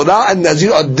Mitzorah and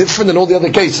Nazir are different than all the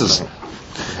other cases.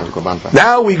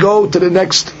 Now we go to the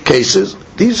next cases.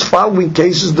 These following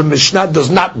cases the Mishnah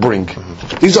does not bring.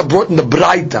 These are brought in the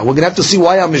Braita. We're going to have to see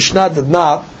why our Mishnah did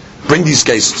not bring these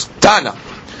cases. Tana.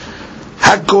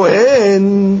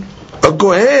 HaKohen A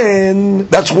Kohen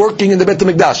that's working in the Beit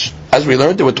HaMikdash. As we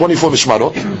learned, there were 24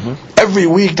 Mishmarot. Every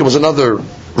week there was another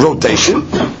rotation.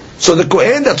 So the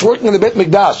Kohen that's working in the Beit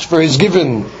HaMikdash for his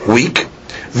given week,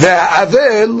 the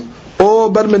Avel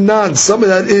or Bar Minan, some of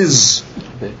that is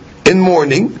in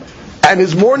mourning, and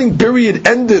his mourning period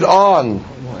ended on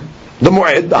the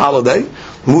Moed, the holiday,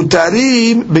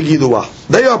 Mutarim Begiduah.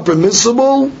 They are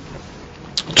permissible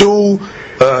to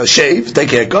shave, take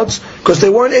haircuts, because they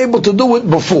weren't able to do it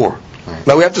before.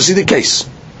 Now we have to see the case.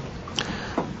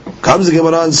 Comes the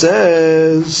Gemara and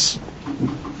says,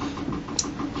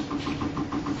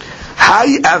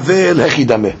 Hay Avel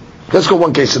Hechidameh. Let's go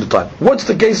one case at a time. What's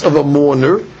the case of a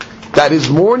mourner that his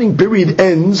mourning period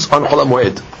ends on Chol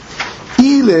HaMoed?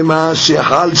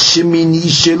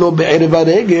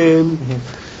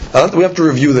 We have to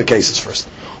review the cases first.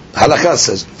 Halakha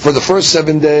says, for the first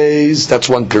 7 days, that's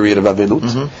one period of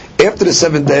Avelut. After the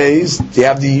 7 days, you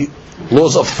have the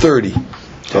laws of 30.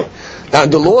 Okay. Now,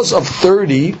 the laws of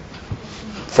 30,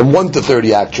 from 1 to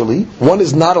 30 actually, one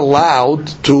is not allowed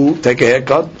to take a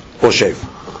haircut or shave.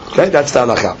 Okay, that's the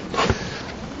halakha.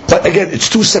 But again, it's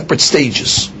two separate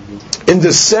stages. In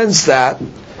the sense that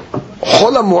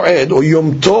Chol HaMoed or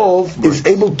Yom Tov is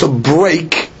able to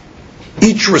break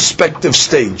each respective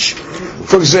stage.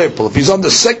 For example, if he's on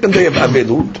the second day of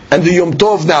Avelut and the Yom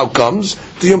Tov now comes,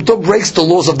 the Yom Tov breaks the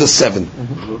laws of the 7.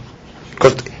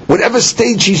 Because whatever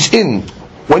stage he's in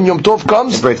when Yom Tov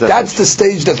comes, that's the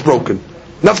stage that's broken.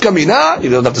 Nafka Mina, he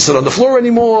doesn't have to sit on the floor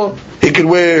anymore, he can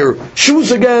wear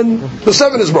shoes again, the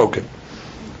 7 is broken.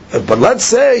 But let's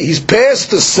say he's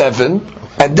past the 7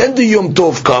 and then the Yom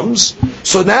Tov comes,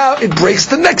 so now it breaks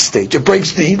the next stage, it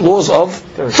breaks the laws of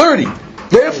 30.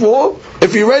 Therefore,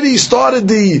 if he already started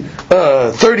the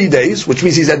 30 days, which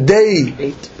means he's at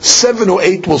day 7 or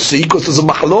 8, we'll see, because there's a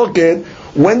machloket,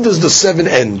 when does the 7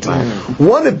 end?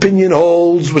 One opinion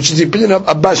holds, which is the opinion of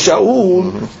Abba Shaul,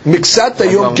 Miksata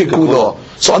Yom Kikudo.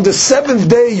 So on the 7th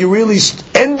day, you're really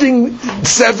ending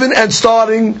 7 and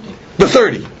starting the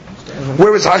 30.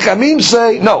 Whereas Hakamim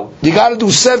say, no, you got to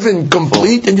do 7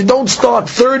 complete, and you don't start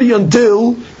 30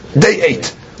 until day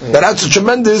 8. Now that's a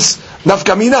tremendous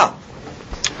nafkamina.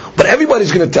 But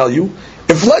everybody's going to tell you,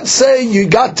 if let's say you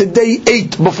got to day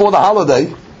 8 before the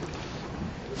holiday,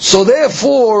 so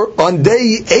therefore on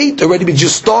day 8 already means you're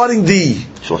starting the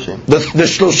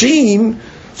Shloshim,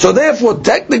 so therefore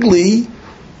technically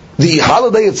the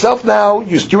holiday itself now,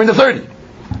 you're in the 30.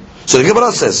 So the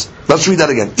Gemara says, let's read that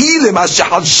again.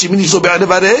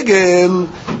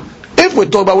 If we're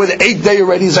talking about where the 8th day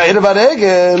already is Erev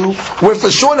HaRegel, where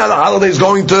for sure now the holiday is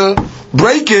going to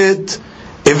break it,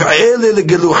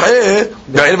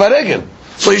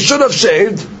 so you should have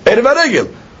shaved Erev HaRegel.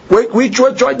 We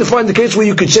tried to find the case where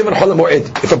you could shave on Chol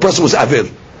HaMoed if a person was Avil.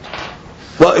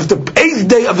 Well, if the 8th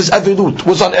day of his Avilut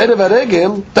was on Erev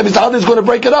HaRegel, that means the holiday is going to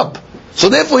break it up. So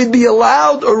therefore he'd be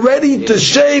allowed already to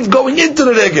shave going into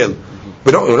the Regel.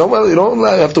 You don't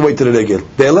have to wait to the Regel.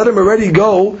 They let him already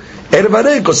go Erev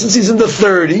HaRegel, because since he's in the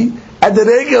 30 and the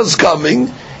Regel's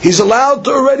coming, he's allowed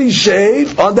to already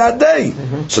shave on that day.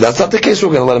 So that's not the case. We're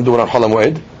going to let him do it on Chol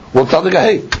HaMoed. We'll tell the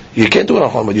guy, hey, you can't do it on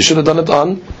Chol HaMoed. You should have done it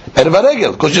on Erev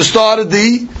HaRegel, because you started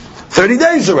the 30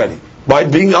 days already by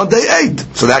being on day 8.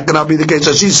 So that cannot be the case.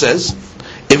 As she says,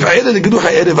 if Erev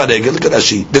HaRegel, look at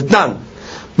Ashi, Ditnan.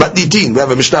 Matnitin, we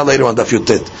have a Mishnah later on Daf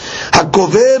Yutet.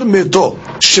 Hakover meto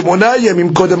shemona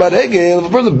yamim kodem haregel. If a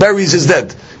person buries his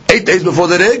dead 8 days before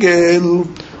the regel,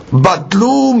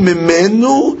 batlu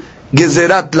mimenu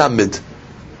gezerat lamed.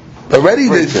 Already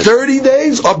the 30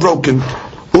 days are broken.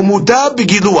 Umuta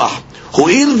begiluah.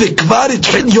 Huil v'kvar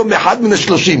itchil yom echad min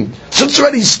hashloshim. Since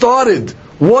already started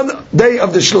one day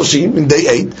of the Shloshim, in day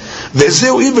 8,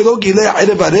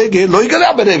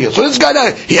 so this guy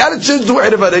now, he had a chance to do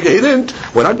Erev HaRegel, he didn't,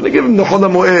 we're not going to give him the Chol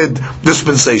HaMoed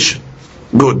dispensation.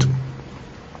 Good.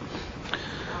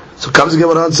 So comes the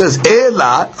Gemara and says,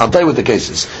 Ela, I'll tell you what the case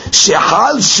is,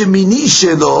 Shehal Shemini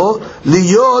Shelo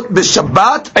Liyot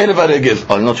B'Shabbat Erev HaRegel.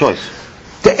 Oh, no choice.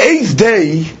 The 8th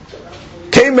day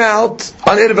came out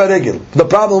on Erev HaRegel. The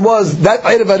problem was, that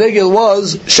Erev HaRegel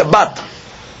was Shabbat.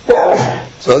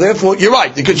 So therefore, you're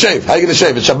right, you can shave. How are you going to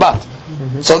shave? It's Shabbat.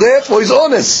 So therefore, he's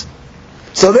honest.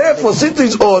 So therefore, since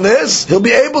he's honest, he'll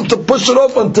be able to push it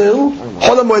off until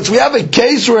Chol HaMoed. So we have a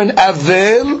case where an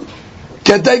Avel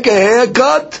can take a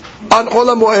haircut on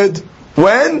Chol HaMoed.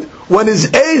 When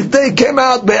his 8th day came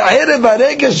out, Be'erev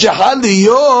HaRegel shechal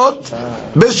liyot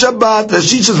b'Shabbat.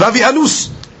 She says, Vavi Anus.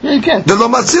 Yeah, you can.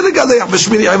 How's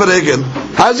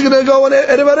he going to go on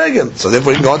Erev HaRegel? So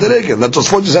therefore he can go on the Regel. That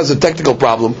Tosfot just has a technical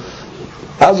problem.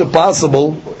 How is it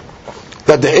possible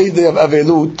that the 8th day of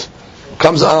Avelut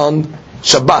comes on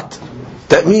Shabbat?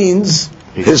 that means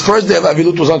his first day of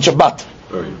Avilut was on Shabbat.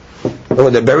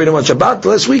 When they buried him on Shabbat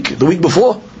last week, the week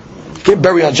before, you can't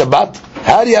bury on Shabbat.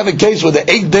 How do you have a case where the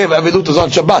 8th day of Avilut is on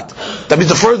Shabbat? That means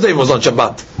the first day was on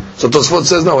Shabbat. So Tosfot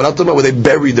says, no, we're not talking about where they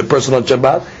buried the person on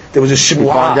Shabbat. There was a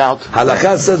shimua.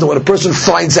 Halakha says that when a person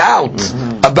finds out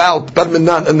about Bar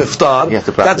Minan and Niftar,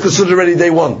 that's considered already day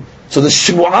one. So the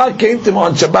shimua came to him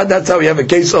on Shabbat. That's how we have a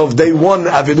case of day one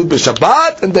Avilut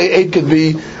b'Shabbat, and day 8 could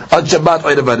be on Shabbat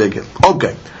or Erev.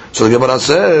 Okay. So the Gemara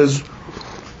says,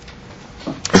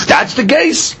 if that's the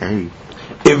case, Erev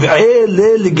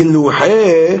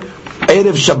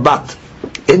Shabbat,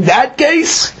 in that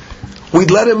case,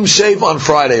 we'd let him shave on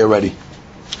Friday already.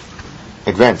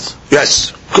 Advance.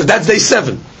 Yes, because that's day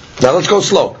 7. Now let's go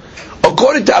slow.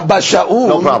 According to Abba Shaul,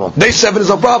 no problem. Day 7 is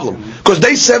no problem. Because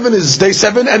day 7 is day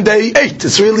 7 and day 8.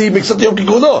 It's really mixed up the Yom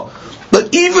Kippur.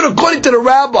 But even according to the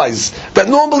rabbis that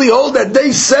normally hold that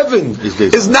day 7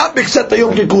 is not mixed up the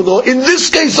Yom Kippur, in this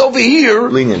case over here,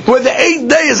 lenient. Where the 8th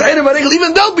day is Erev HaRegel,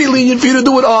 even they'll be lenient for you to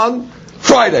do it on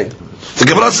Friday. The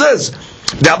Gemara says,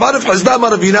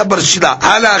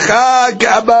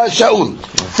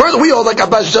 First, we all like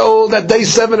Abba Shaul that day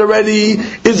 7 already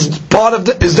is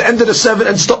the end of the 7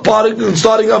 and starting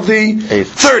of the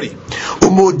 30.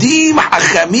 Umodim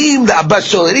hachamim the Abba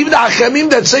Shaul, and even the hachamim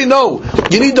that say no,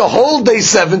 you need the whole day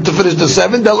 7 to finish the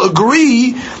 7. They'll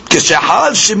agree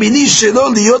כשחל שמיני שלו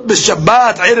להיות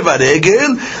בשבת ערב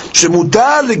הרגל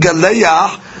שמותר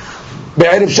לגלח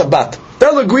בערב שבת.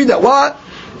 They'll agree that what?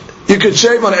 You could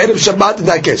shave on Erev Shabbat in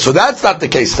that case. So that's not the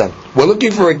case then. We're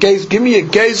looking for a case. Give me a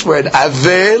case where an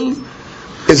Avel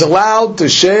is allowed to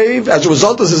shave as a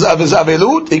result of his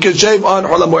Avelut. He can shave on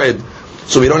Hol HaMoed.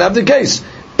 So we don't have the case.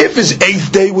 If his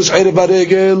 8th day was Erev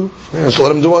HaRegel, so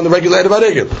let him do on the regular Erev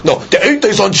HaRegel. No, the 8th day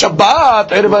is on Shabbat,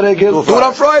 Erev HaRegel. Do it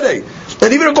on Friday.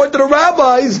 And even according to the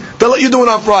rabbis, they'll let you do it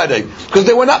on Friday because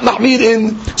they were not mahmid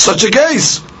in such a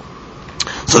case.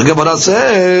 So the Gemara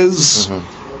says.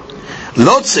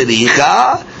 לא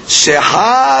צריכה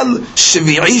שחל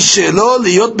שביעי שלו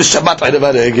להיות בשבת ערב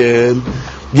הרגל.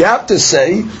 You have to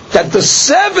say that the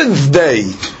 7th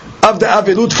day of the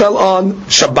Avilut fell on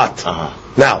Shabbat.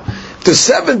 Now, the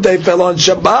 7th day fell on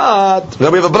Shabbat. Now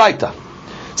we have a Braita.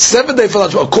 7th day fell on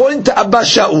Shabbat. According to Abba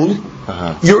Shaul,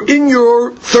 you're in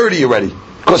your 30 already.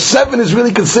 Because 7 is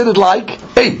really considered like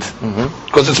 8.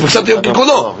 Because it's Miksat Yom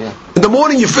Kippur. In the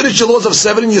morning you finish your laws of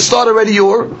 7 and you start already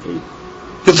your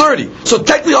 30. So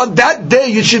technically on that day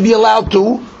you should be allowed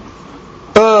to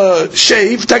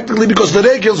shave, technically because the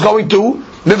regel is going to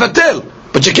mevatel.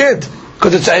 But you can't,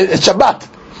 because it's Shabbat.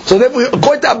 So therefore,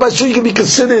 according to Abba Shaul, you can be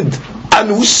considered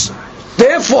anus.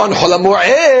 Therefore, on Hol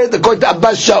HaMoed, according to Abba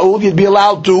Shaul, you'd be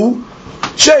allowed to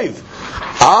shave.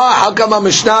 How come our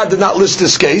Mishnah did not list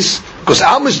this case? Because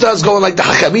our Mishnah is going like the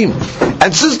Hakamim.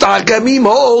 And since the Hakamim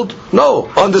hold,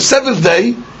 no, on the 7th day,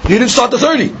 you didn't start the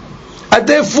 30. And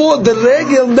therefore, the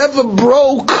regel never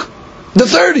broke the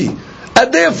 30.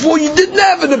 And therefore, you didn't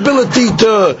have an ability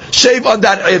to shave on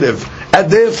that Erev. And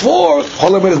therefore,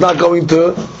 Hol HaMoed is not going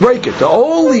to break it.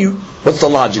 What's the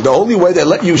logic? The only way they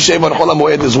let you shave on Hol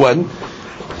HaMoed is when?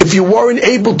 If you weren't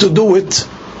able to do it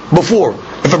before.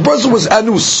 If a person was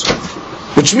anus,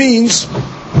 which means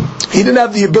he didn't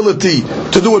have the ability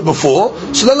to do it before,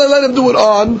 so then they let him do it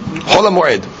on Hol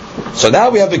HaMoed. So now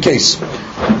we have the case.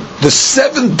 The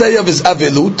 7th day of his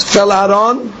Avilut fell out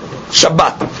on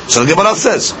Shabbat. So the Gemara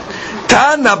says,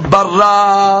 Tana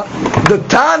Barra, the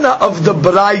Tana of the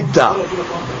Braita,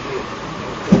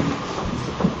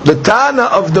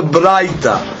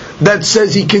 that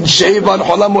says he can shave on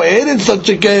Hol HaMoed in such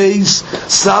a case,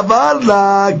 Savar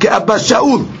la Abba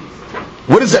Shaul.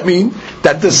 What does that mean?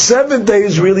 That the 7th day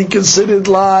is really considered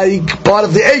like part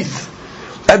of the 8th.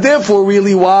 And therefore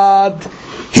really what?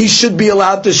 He should be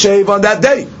allowed to shave on that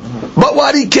day. But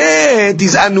what he can't,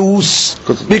 he's anus,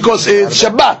 because it's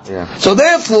Shabbat. So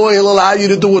therefore he'll allow you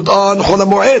to do it on Hol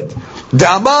HaMoed.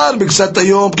 Da'amar b'ksat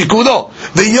hayom kikudo.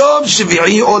 The yom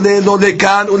shvi'i ole lo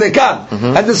lekan ulekan.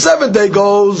 And the 7th day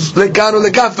goes lekan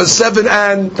ulekan for 7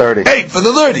 and 8 for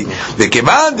the 30. The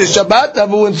kivan the Shabbat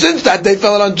avu, and since that day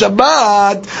fell on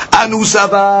Shabbat, anus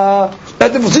ava.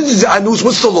 Since it's anus,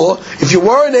 what's the law? If you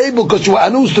weren't able, because you were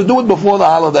anus, to do it before the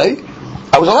holiday,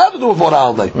 I was allowed to do it before the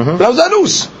holiday, but I was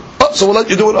anus. So we'll let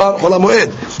you do it on Hol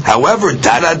HaMoed. However,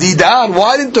 Tanadidan,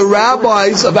 why didn't the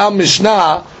rabbis of our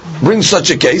Mishnah bring such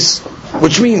a case?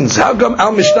 Which means, how come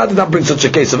our Mishnah did not bring such a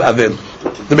case of Avil?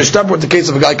 The Mishnah brought the case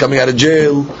of a guy coming out of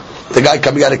jail, the guy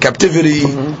coming out of captivity,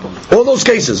 all those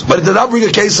cases. But it did not bring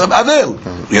a case of Avil.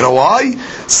 You know why?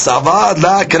 Savad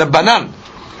la Rabbanan.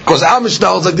 Because our Mishnah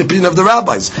holds like the opinion of the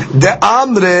rabbis. The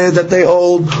Amre that they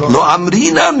hold, Lo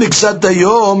Amrina Miksat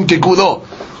Yom Kikulo.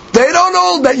 They don't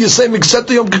hold that you say Miksat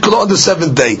Yom Kikulo on the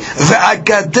seventh day.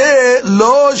 Ve'akate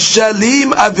Lo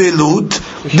Shalim Avilut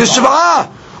Dishva'ah.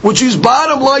 Which is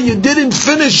bottom line, you didn't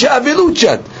finish your Avilut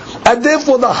yet. And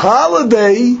therefore the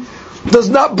holiday does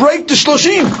not break the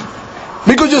Shloshim.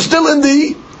 Because you're still in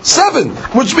the 7.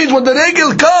 Which means when the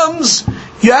regel comes,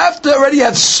 you have to already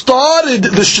have started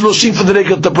the shloshim for the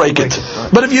regel to break it.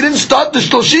 But if you didn't start the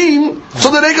shloshim,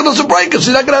 so the regel doesn't break it. So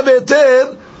you're not going to have a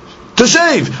heter to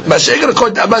shave.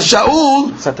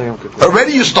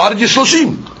 Already you started your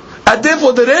shloshim. And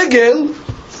therefore the regel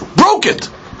broke it.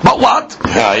 But what?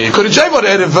 You couldn't shave on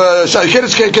Erev,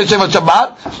 you can't shave on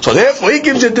Shabbat. So therefore he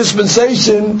gives you a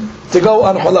dispensation to go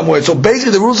on Chol HaMoed. So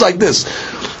basically the rule's like this.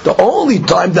 The only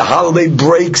time the holiday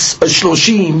breaks a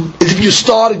shloshim is if you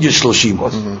started your shloshim.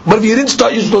 But if you didn't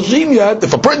start your shloshim yet,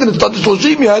 if a person didn't start the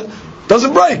shloshim yet, it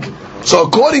doesn't break. So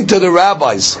according to the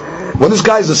rabbis, when this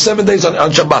guy is the 7 days on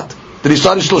Shabbat, did he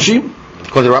start his shloshim?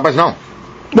 Because the rabbis know.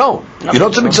 No. You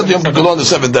don't say except Yom Kippur on the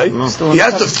 7th day. No. He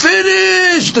has to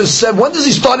finish the 7th. When does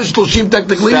he start his shloshim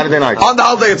technically? Saturday night. On the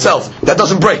holiday itself. That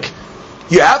doesn't break.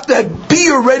 You have to be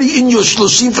already in your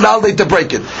shloshim for the holiday to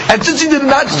break it. And since he did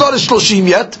not start his shloshim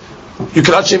yet, you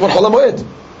cannot shave on Chol HaMoed.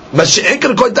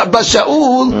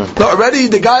 Already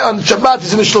the guy on Shabbat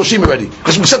is in his shloshim already.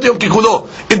 Because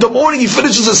in the morning he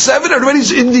finishes the 7, already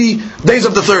he's in the days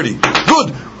of the 30.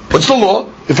 Good. What's the law?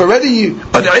 If already on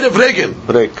the Erev Regel,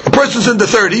 a person's in the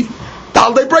 30, the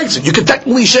holiday breaks it. You can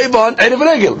technically shave on Erev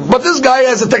Regel. But this guy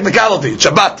has a technicality.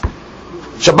 Shabbat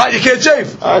you can't shave.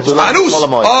 So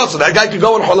that guy can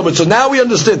go on Chol HaMoed. So now we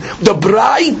understand. The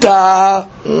Braita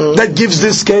that gives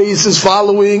this case is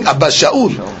following Abba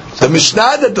Shaul. The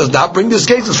Mishnah that does not bring this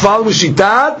case is following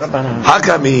Shitat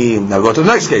Hakamim. Now go to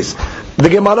the next case. The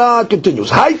Gemara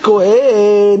continues. Hai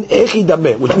Kohen Echi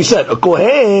Dameh, which we said, a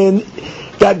Kohen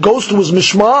that goes to his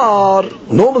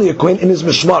mishmar, normally a Kohen in his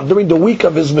mishmar, during the week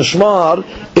of his mishmar,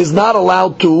 is not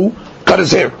allowed to cut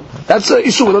his hair. That's a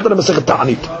issue with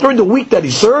Ta'anit. During the week that he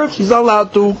serves, he's not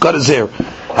allowed to cut his hair.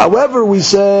 However, we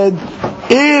said,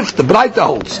 if the Braita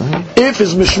holds, if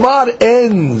his mishmar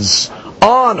ends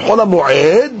on Chol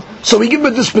HaMoed, so we give him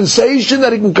a dispensation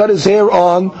that he can cut his hair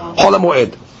on Chol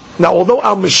HaMoed. Now, although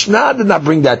our Mishnah did not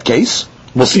bring that case,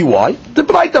 we'll see why. The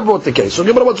Braita brought the case. So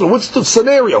what's the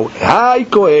scenario? Hai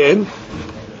Kohen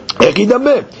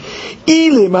Ekidameh. If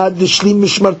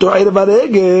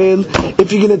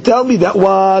you're going to tell me that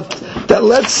that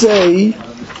let's say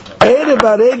Erev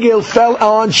HaRegel fell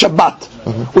on Shabbat,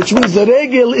 which means the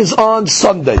Regel is on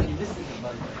Sunday.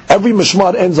 Every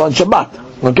Mishmar ends on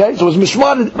Shabbat. Okay? So his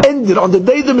Mishmar ended, on the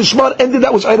day the Mishmar ended,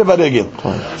 that was Erev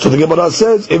HaRegel. So the Gemara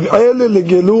says, if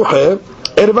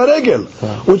Erev HaRegel,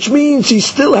 which means he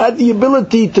still had the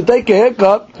ability to take a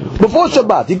haircut before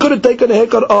Shabbat. He could have taken a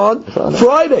haircut on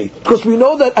Friday, because we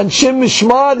know that Anshem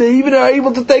Mishmar, they even are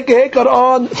able to take a haircut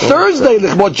on Thursday,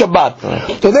 L'chbot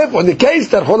Shabbat. So therefore, in the case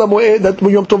that Chol HaMoed, that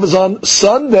Yom Tov is on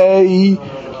Sunday,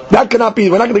 that cannot be,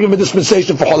 we're not going to give him a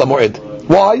dispensation for Chol HaMoed.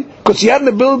 Why? Because he had an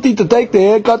ability to take the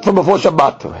haircut from before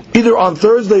Shabbat, either on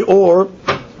Thursday or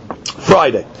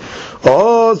Friday.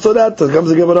 Oh, so that comes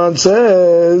the Gemara and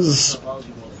says,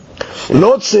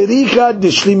 Lo tzericha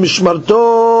deshli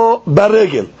mishmarto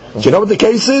baregel. So you know what the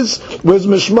case is? Was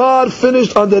Mishmar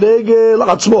finished on the Regel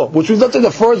Atzmo, which means let's say the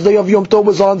first day of Yom Tov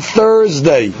was on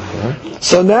Thursday.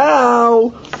 So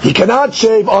now he cannot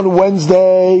shave on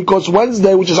Wednesday, because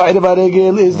Wednesday, which is Erev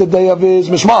HaRegel, is the day of his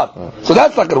Mishmar. So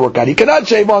that's not going to work out. He cannot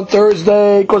shave on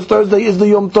Thursday, because Thursday is the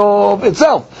Yom Tov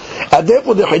itself. And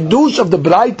therefore the Hidush of the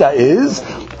Braita is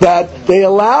that they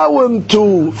allow him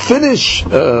to finish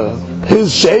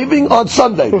his shaving on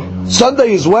Sunday.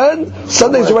 Sunday is when?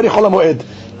 Sunday is already Chol HaMoed,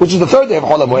 which is the third day of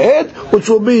Chol HaMoed, which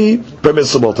will be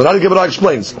permissible. So now the Gemara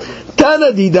explains.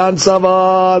 Tana didan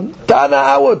savan.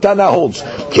 Tana holds.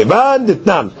 Kevan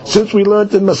ditnan. Since we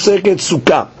learned in Masechet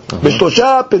Sukkah,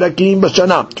 B'shlosha perakim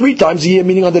b'shana. 3 times a year,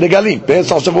 meaning on the regalim.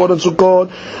 Pesach, Shavuot, and Sukkot.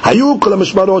 Hayu kol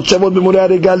ha'mishmarot Shavuot b'murei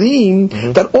regalim.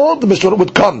 That all the mishmarot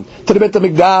would come to the Beit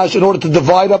HaMikdash in order to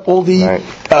divide up all the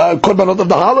korbanot of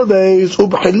the holidays.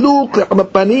 Ub'chiluk lechem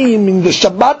hapanim. In the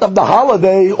Shabbat of the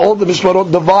holiday, all the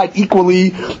mishmarot divide equally.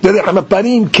 The lechem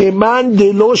hapanim keman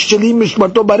delo sheli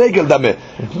mishmarto baregel dameh.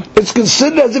 It's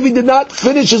considered as if he did not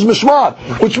finish his mishmar,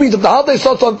 which means if the holiday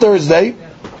starts on Thursday,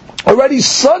 already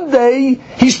Sunday,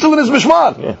 he's still in his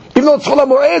mishmar. Even though it's Chol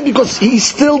HaMoed, because he's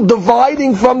still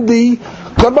dividing from the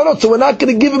korbanot. So we're not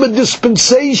going to give him a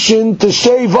dispensation to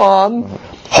shave on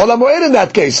Chol HaMoed in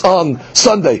that case, on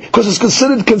Sunday, because it's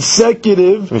considered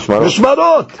consecutive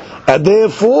mishmarot. And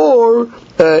therefore,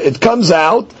 it comes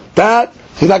out that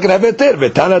he's not going to have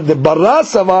heter. Tana the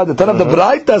Barasava, the Tana of the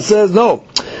Braita says no.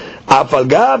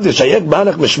 Afalgav the Shayek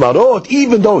Banach Mishmarot,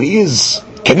 even though he is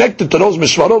connected to those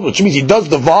Mishmarot, which means he does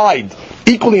divide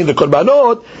equally in the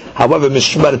Korbanot. However,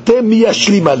 Mishmarte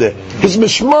miyashlim aleh. His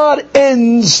Mishmar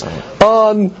ends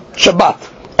on Shabbat.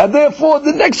 And therefore,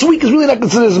 the next week is really not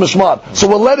considered as Mishmar. So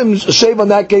we'll let him shave on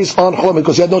that case on Cholam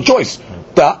because he had no choice.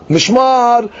 The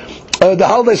Mishmar, the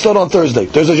holiday started on Thursday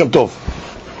Yom Tov.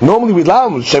 Normally we allow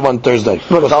him to shave on Thursday.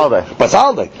 But it's holiday. But it's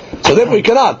holiday. So therefore we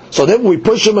cannot. So therefore we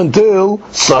push him until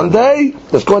Sunday.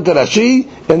 Let's go into Rashi.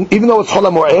 And even though it's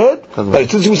Cholam Moed, but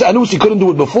since he was Anus, he couldn't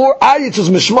do it before. It's his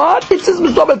Mishmar. It's his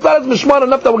Mishmar. But it's not his Mishmar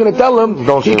enough that we're going to tell him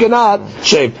he cannot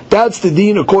shave. That's the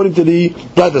deen according to the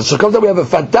Braita. So comes that we have a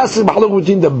fantastic mahaluk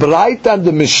between the Braita and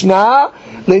the Mishnah.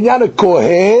 L'inyan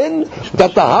Kohen,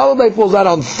 that the holiday falls out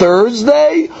on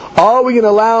Thursday. Are we going to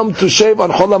allow him to shave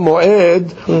on Cholam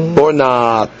Moed or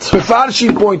not?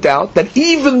 Mefarshim point out that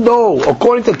even though,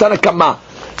 according to Tanakama,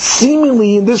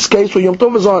 seemingly in this case where Yom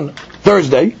Tov is on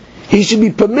Thursday, he should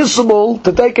be permissible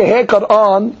to take a haircut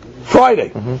on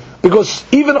Friday. Because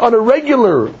even on a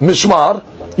regular Mishmar,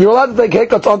 you're allowed to take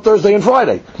haircuts on Thursday and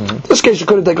Friday. In this case you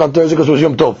couldn't take on Thursday because it was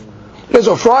Yom Tov.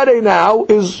 So Friday now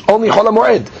is only Cholam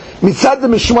Moed. Mitzad the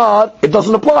Mishmar, it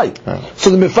doesn't apply. So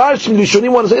the Mefarshim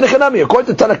Rishonim want to say,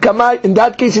 according to Tanakama, in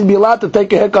that case he'd be allowed to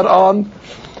take a haircut on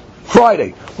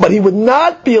Friday, but he would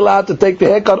not be allowed to take the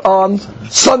haircut on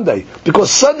Sunday,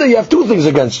 because Sunday you have two things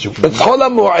against you. It's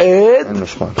Cholam Moed,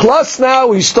 plus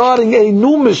now he's starting a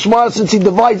new Mishmar since he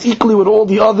divides equally with all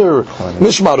the other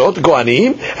Mishmarot,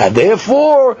 Kohanim, and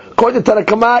therefore, according to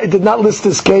Tanakama, it did not list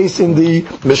this case in the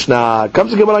Mishnah.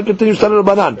 Comes to Gemara and continues to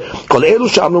Rabbanan.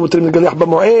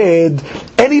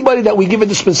 Anybody that we give a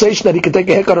dispensation that he can take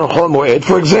a haircut on Cholam Moed,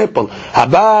 for example,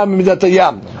 Habam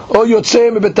Midatayam, or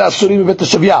Yotzei Mibet Asurim Mibet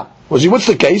Shavya. What's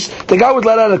the case? The guy was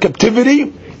let out of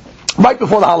captivity right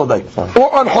before the holiday,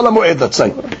 or on Cholam Moed, let's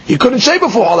say. He couldn't shave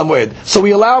before Cholam Moed, so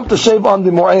we allow him to shave on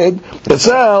the Moed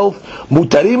itself.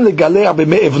 Mutarim legaleh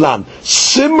b'me'evlan.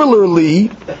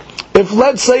 Similarly, if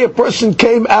let's say a person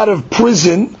came out of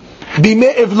prison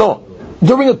b'me'evlo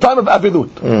during the time of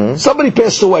Avilut, somebody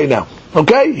passed away now.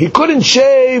 Okay, he couldn't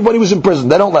shave when he was in prison.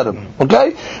 They don't let him.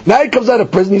 Okay, now he comes out of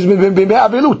prison. He's been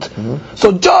avilut.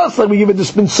 So just like we give a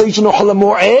dispensation of Cholam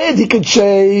Moed, he could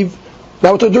shave.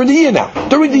 Now during the year now.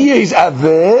 During the year he's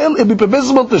avil. It'd be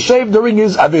permissible to shave during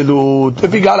his avilut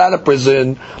if he got out of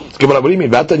prison. What do you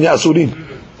mean?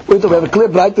 We have a clear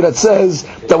Braita that says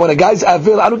that when a guy's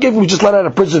avil, I don't care if we just let out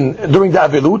of prison during the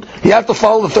avilut, he has to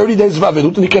follow the 30 days of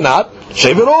avilut and he cannot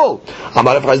shave at all.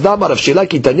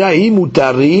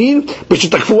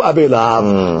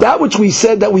 That which we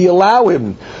said that we allow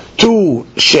him to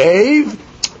shave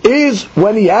is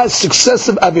when he has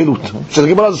successive avilut. So the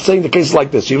Gemara is saying the case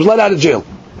like this. He was let out of jail.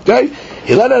 Okay?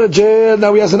 He let out of jail,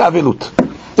 now he has an avilut.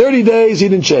 30 days he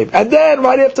didn't shave. And then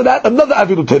right after that, another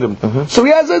avilut hit him. So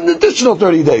he has an additional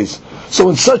 30 days. So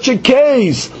in such a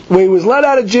case, where he was let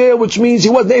out of jail, which means he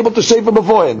wasn't able to shave from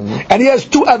beforehand, and he has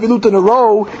two avilut in a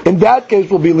row, in that case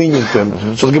we'll be lenient to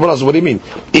him. So the Gemara says, what do you mean?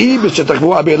 If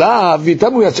you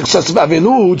tell me we have successive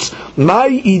aviluts, what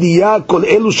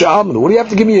do you have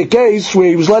to give me a case where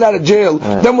he was let out of jail,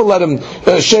 then we'll let him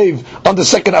shave on the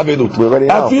second avilut.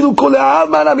 Even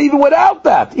without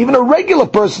that, even a regular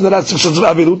person that has successive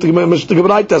avilut, the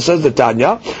Gemara says the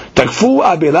Tanya,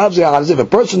 if a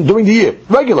person during the year,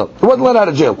 regular, he wasn't let out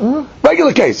of jail,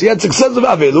 regular case, he had successive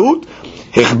avilut,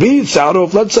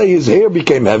 let's say his hair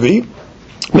became heavy,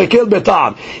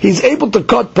 he's able to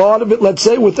cut part of it, let's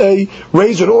say, with a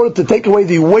razor in order to take away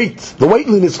the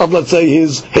weightliness of, let's say,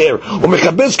 his hair. And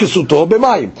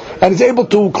he's able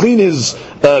to clean his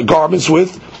garments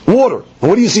with water.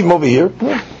 What do you see from over here?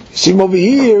 You see over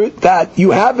here that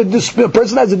you have a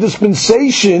person has a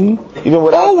dispensation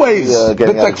always.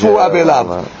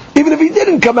 Even if he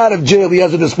didn't come out of jail, he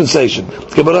has a dispensation.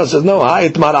 Gemara says, no,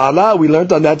 we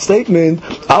learned on that statement, in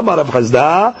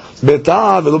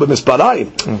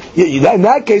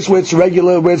that case where it's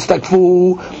regular, where it's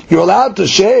takfu, you're allowed to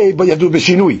shave, but you have to do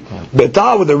bishinui.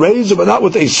 Beta with a razor, but not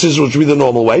with a scissor, which would be the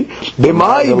normal way.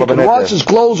 B'mayim, you can wash his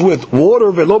clothes with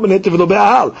water,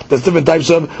 that's different types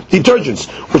of detergents.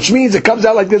 Which means it comes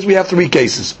out like this, we have three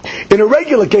cases. In a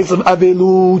regular case of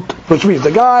avilut, which means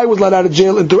the guy was let out of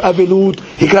jail into avilut,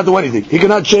 he cannot do anything. He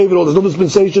cannot shave at all, there's no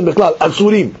dispensation,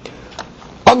 asurim.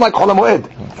 Unlike Cholam Moed.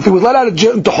 If he was let out of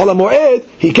jail into Cholam Moed,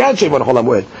 he can't shave on Cholam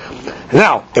Moed.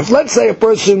 Now, if let's say a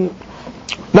person,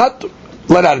 not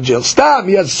let out of jail. Stam,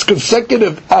 he has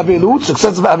consecutive avelut,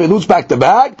 successive aveluts back to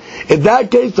back. In that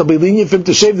case, they'll be lenient for him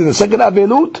to shave in the second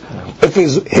avelut if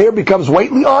his hair becomes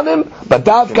whitely on him. But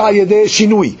davka yedeh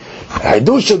shinui.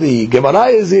 Hadushadi, Gemara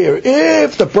is here.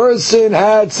 If the person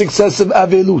had successive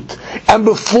avelut, and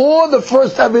before the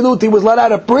first avelut he was let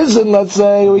out of prison, let's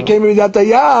say, or he came in at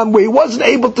Yam, where he wasn't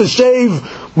able to shave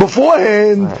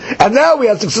beforehand, and now we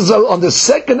have success on the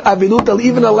second avelut, they'll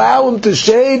even allow him to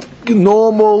shave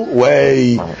normal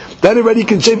way. Then already he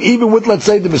can shave even with, let's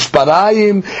say, the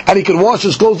mishparayim, and he can wash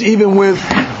his clothes even with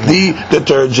the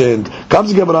detergent.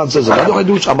 Comes the Gemara and says, another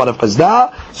hadush, Amar Rav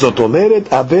Chazda, Zot omeret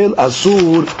avel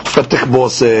asur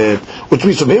b'tekboset. Which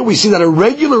means from here we see that a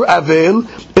regular avel,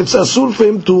 it's asur for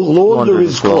him to launder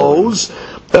his clothes,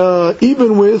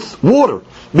 even with water.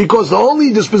 Because the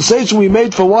only dispensation we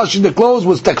made for washing the clothes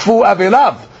was takfu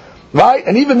avelav. Right?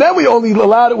 And even then we only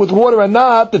allowed it with water and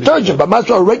not detergent. But much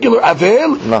a regular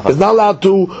avel is not allowed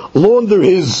to launder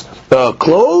his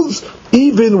clothes,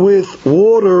 even with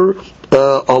water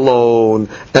alone.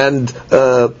 And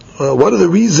what are the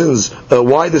reasons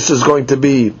why this is going to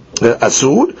be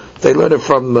asur? They learn it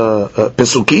from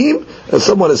Pesukim. And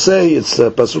some want to say it's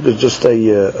Pasuk is just a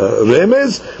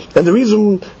remez. And the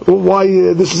reason why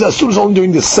this is asur is only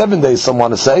during the 7 days, some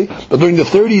want to say. But during the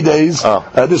 30 days,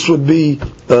 this would be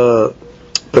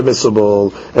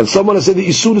permissible. And some want to say the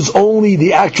isur is only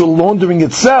the actual laundering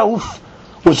itself,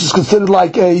 which is considered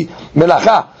like a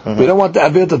melacha. We don't want the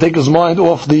avil to take his mind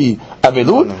off the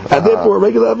avilut, and therefore a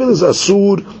regular avil is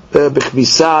asur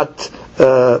b'chbisat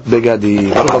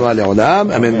begadim.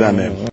 Amen.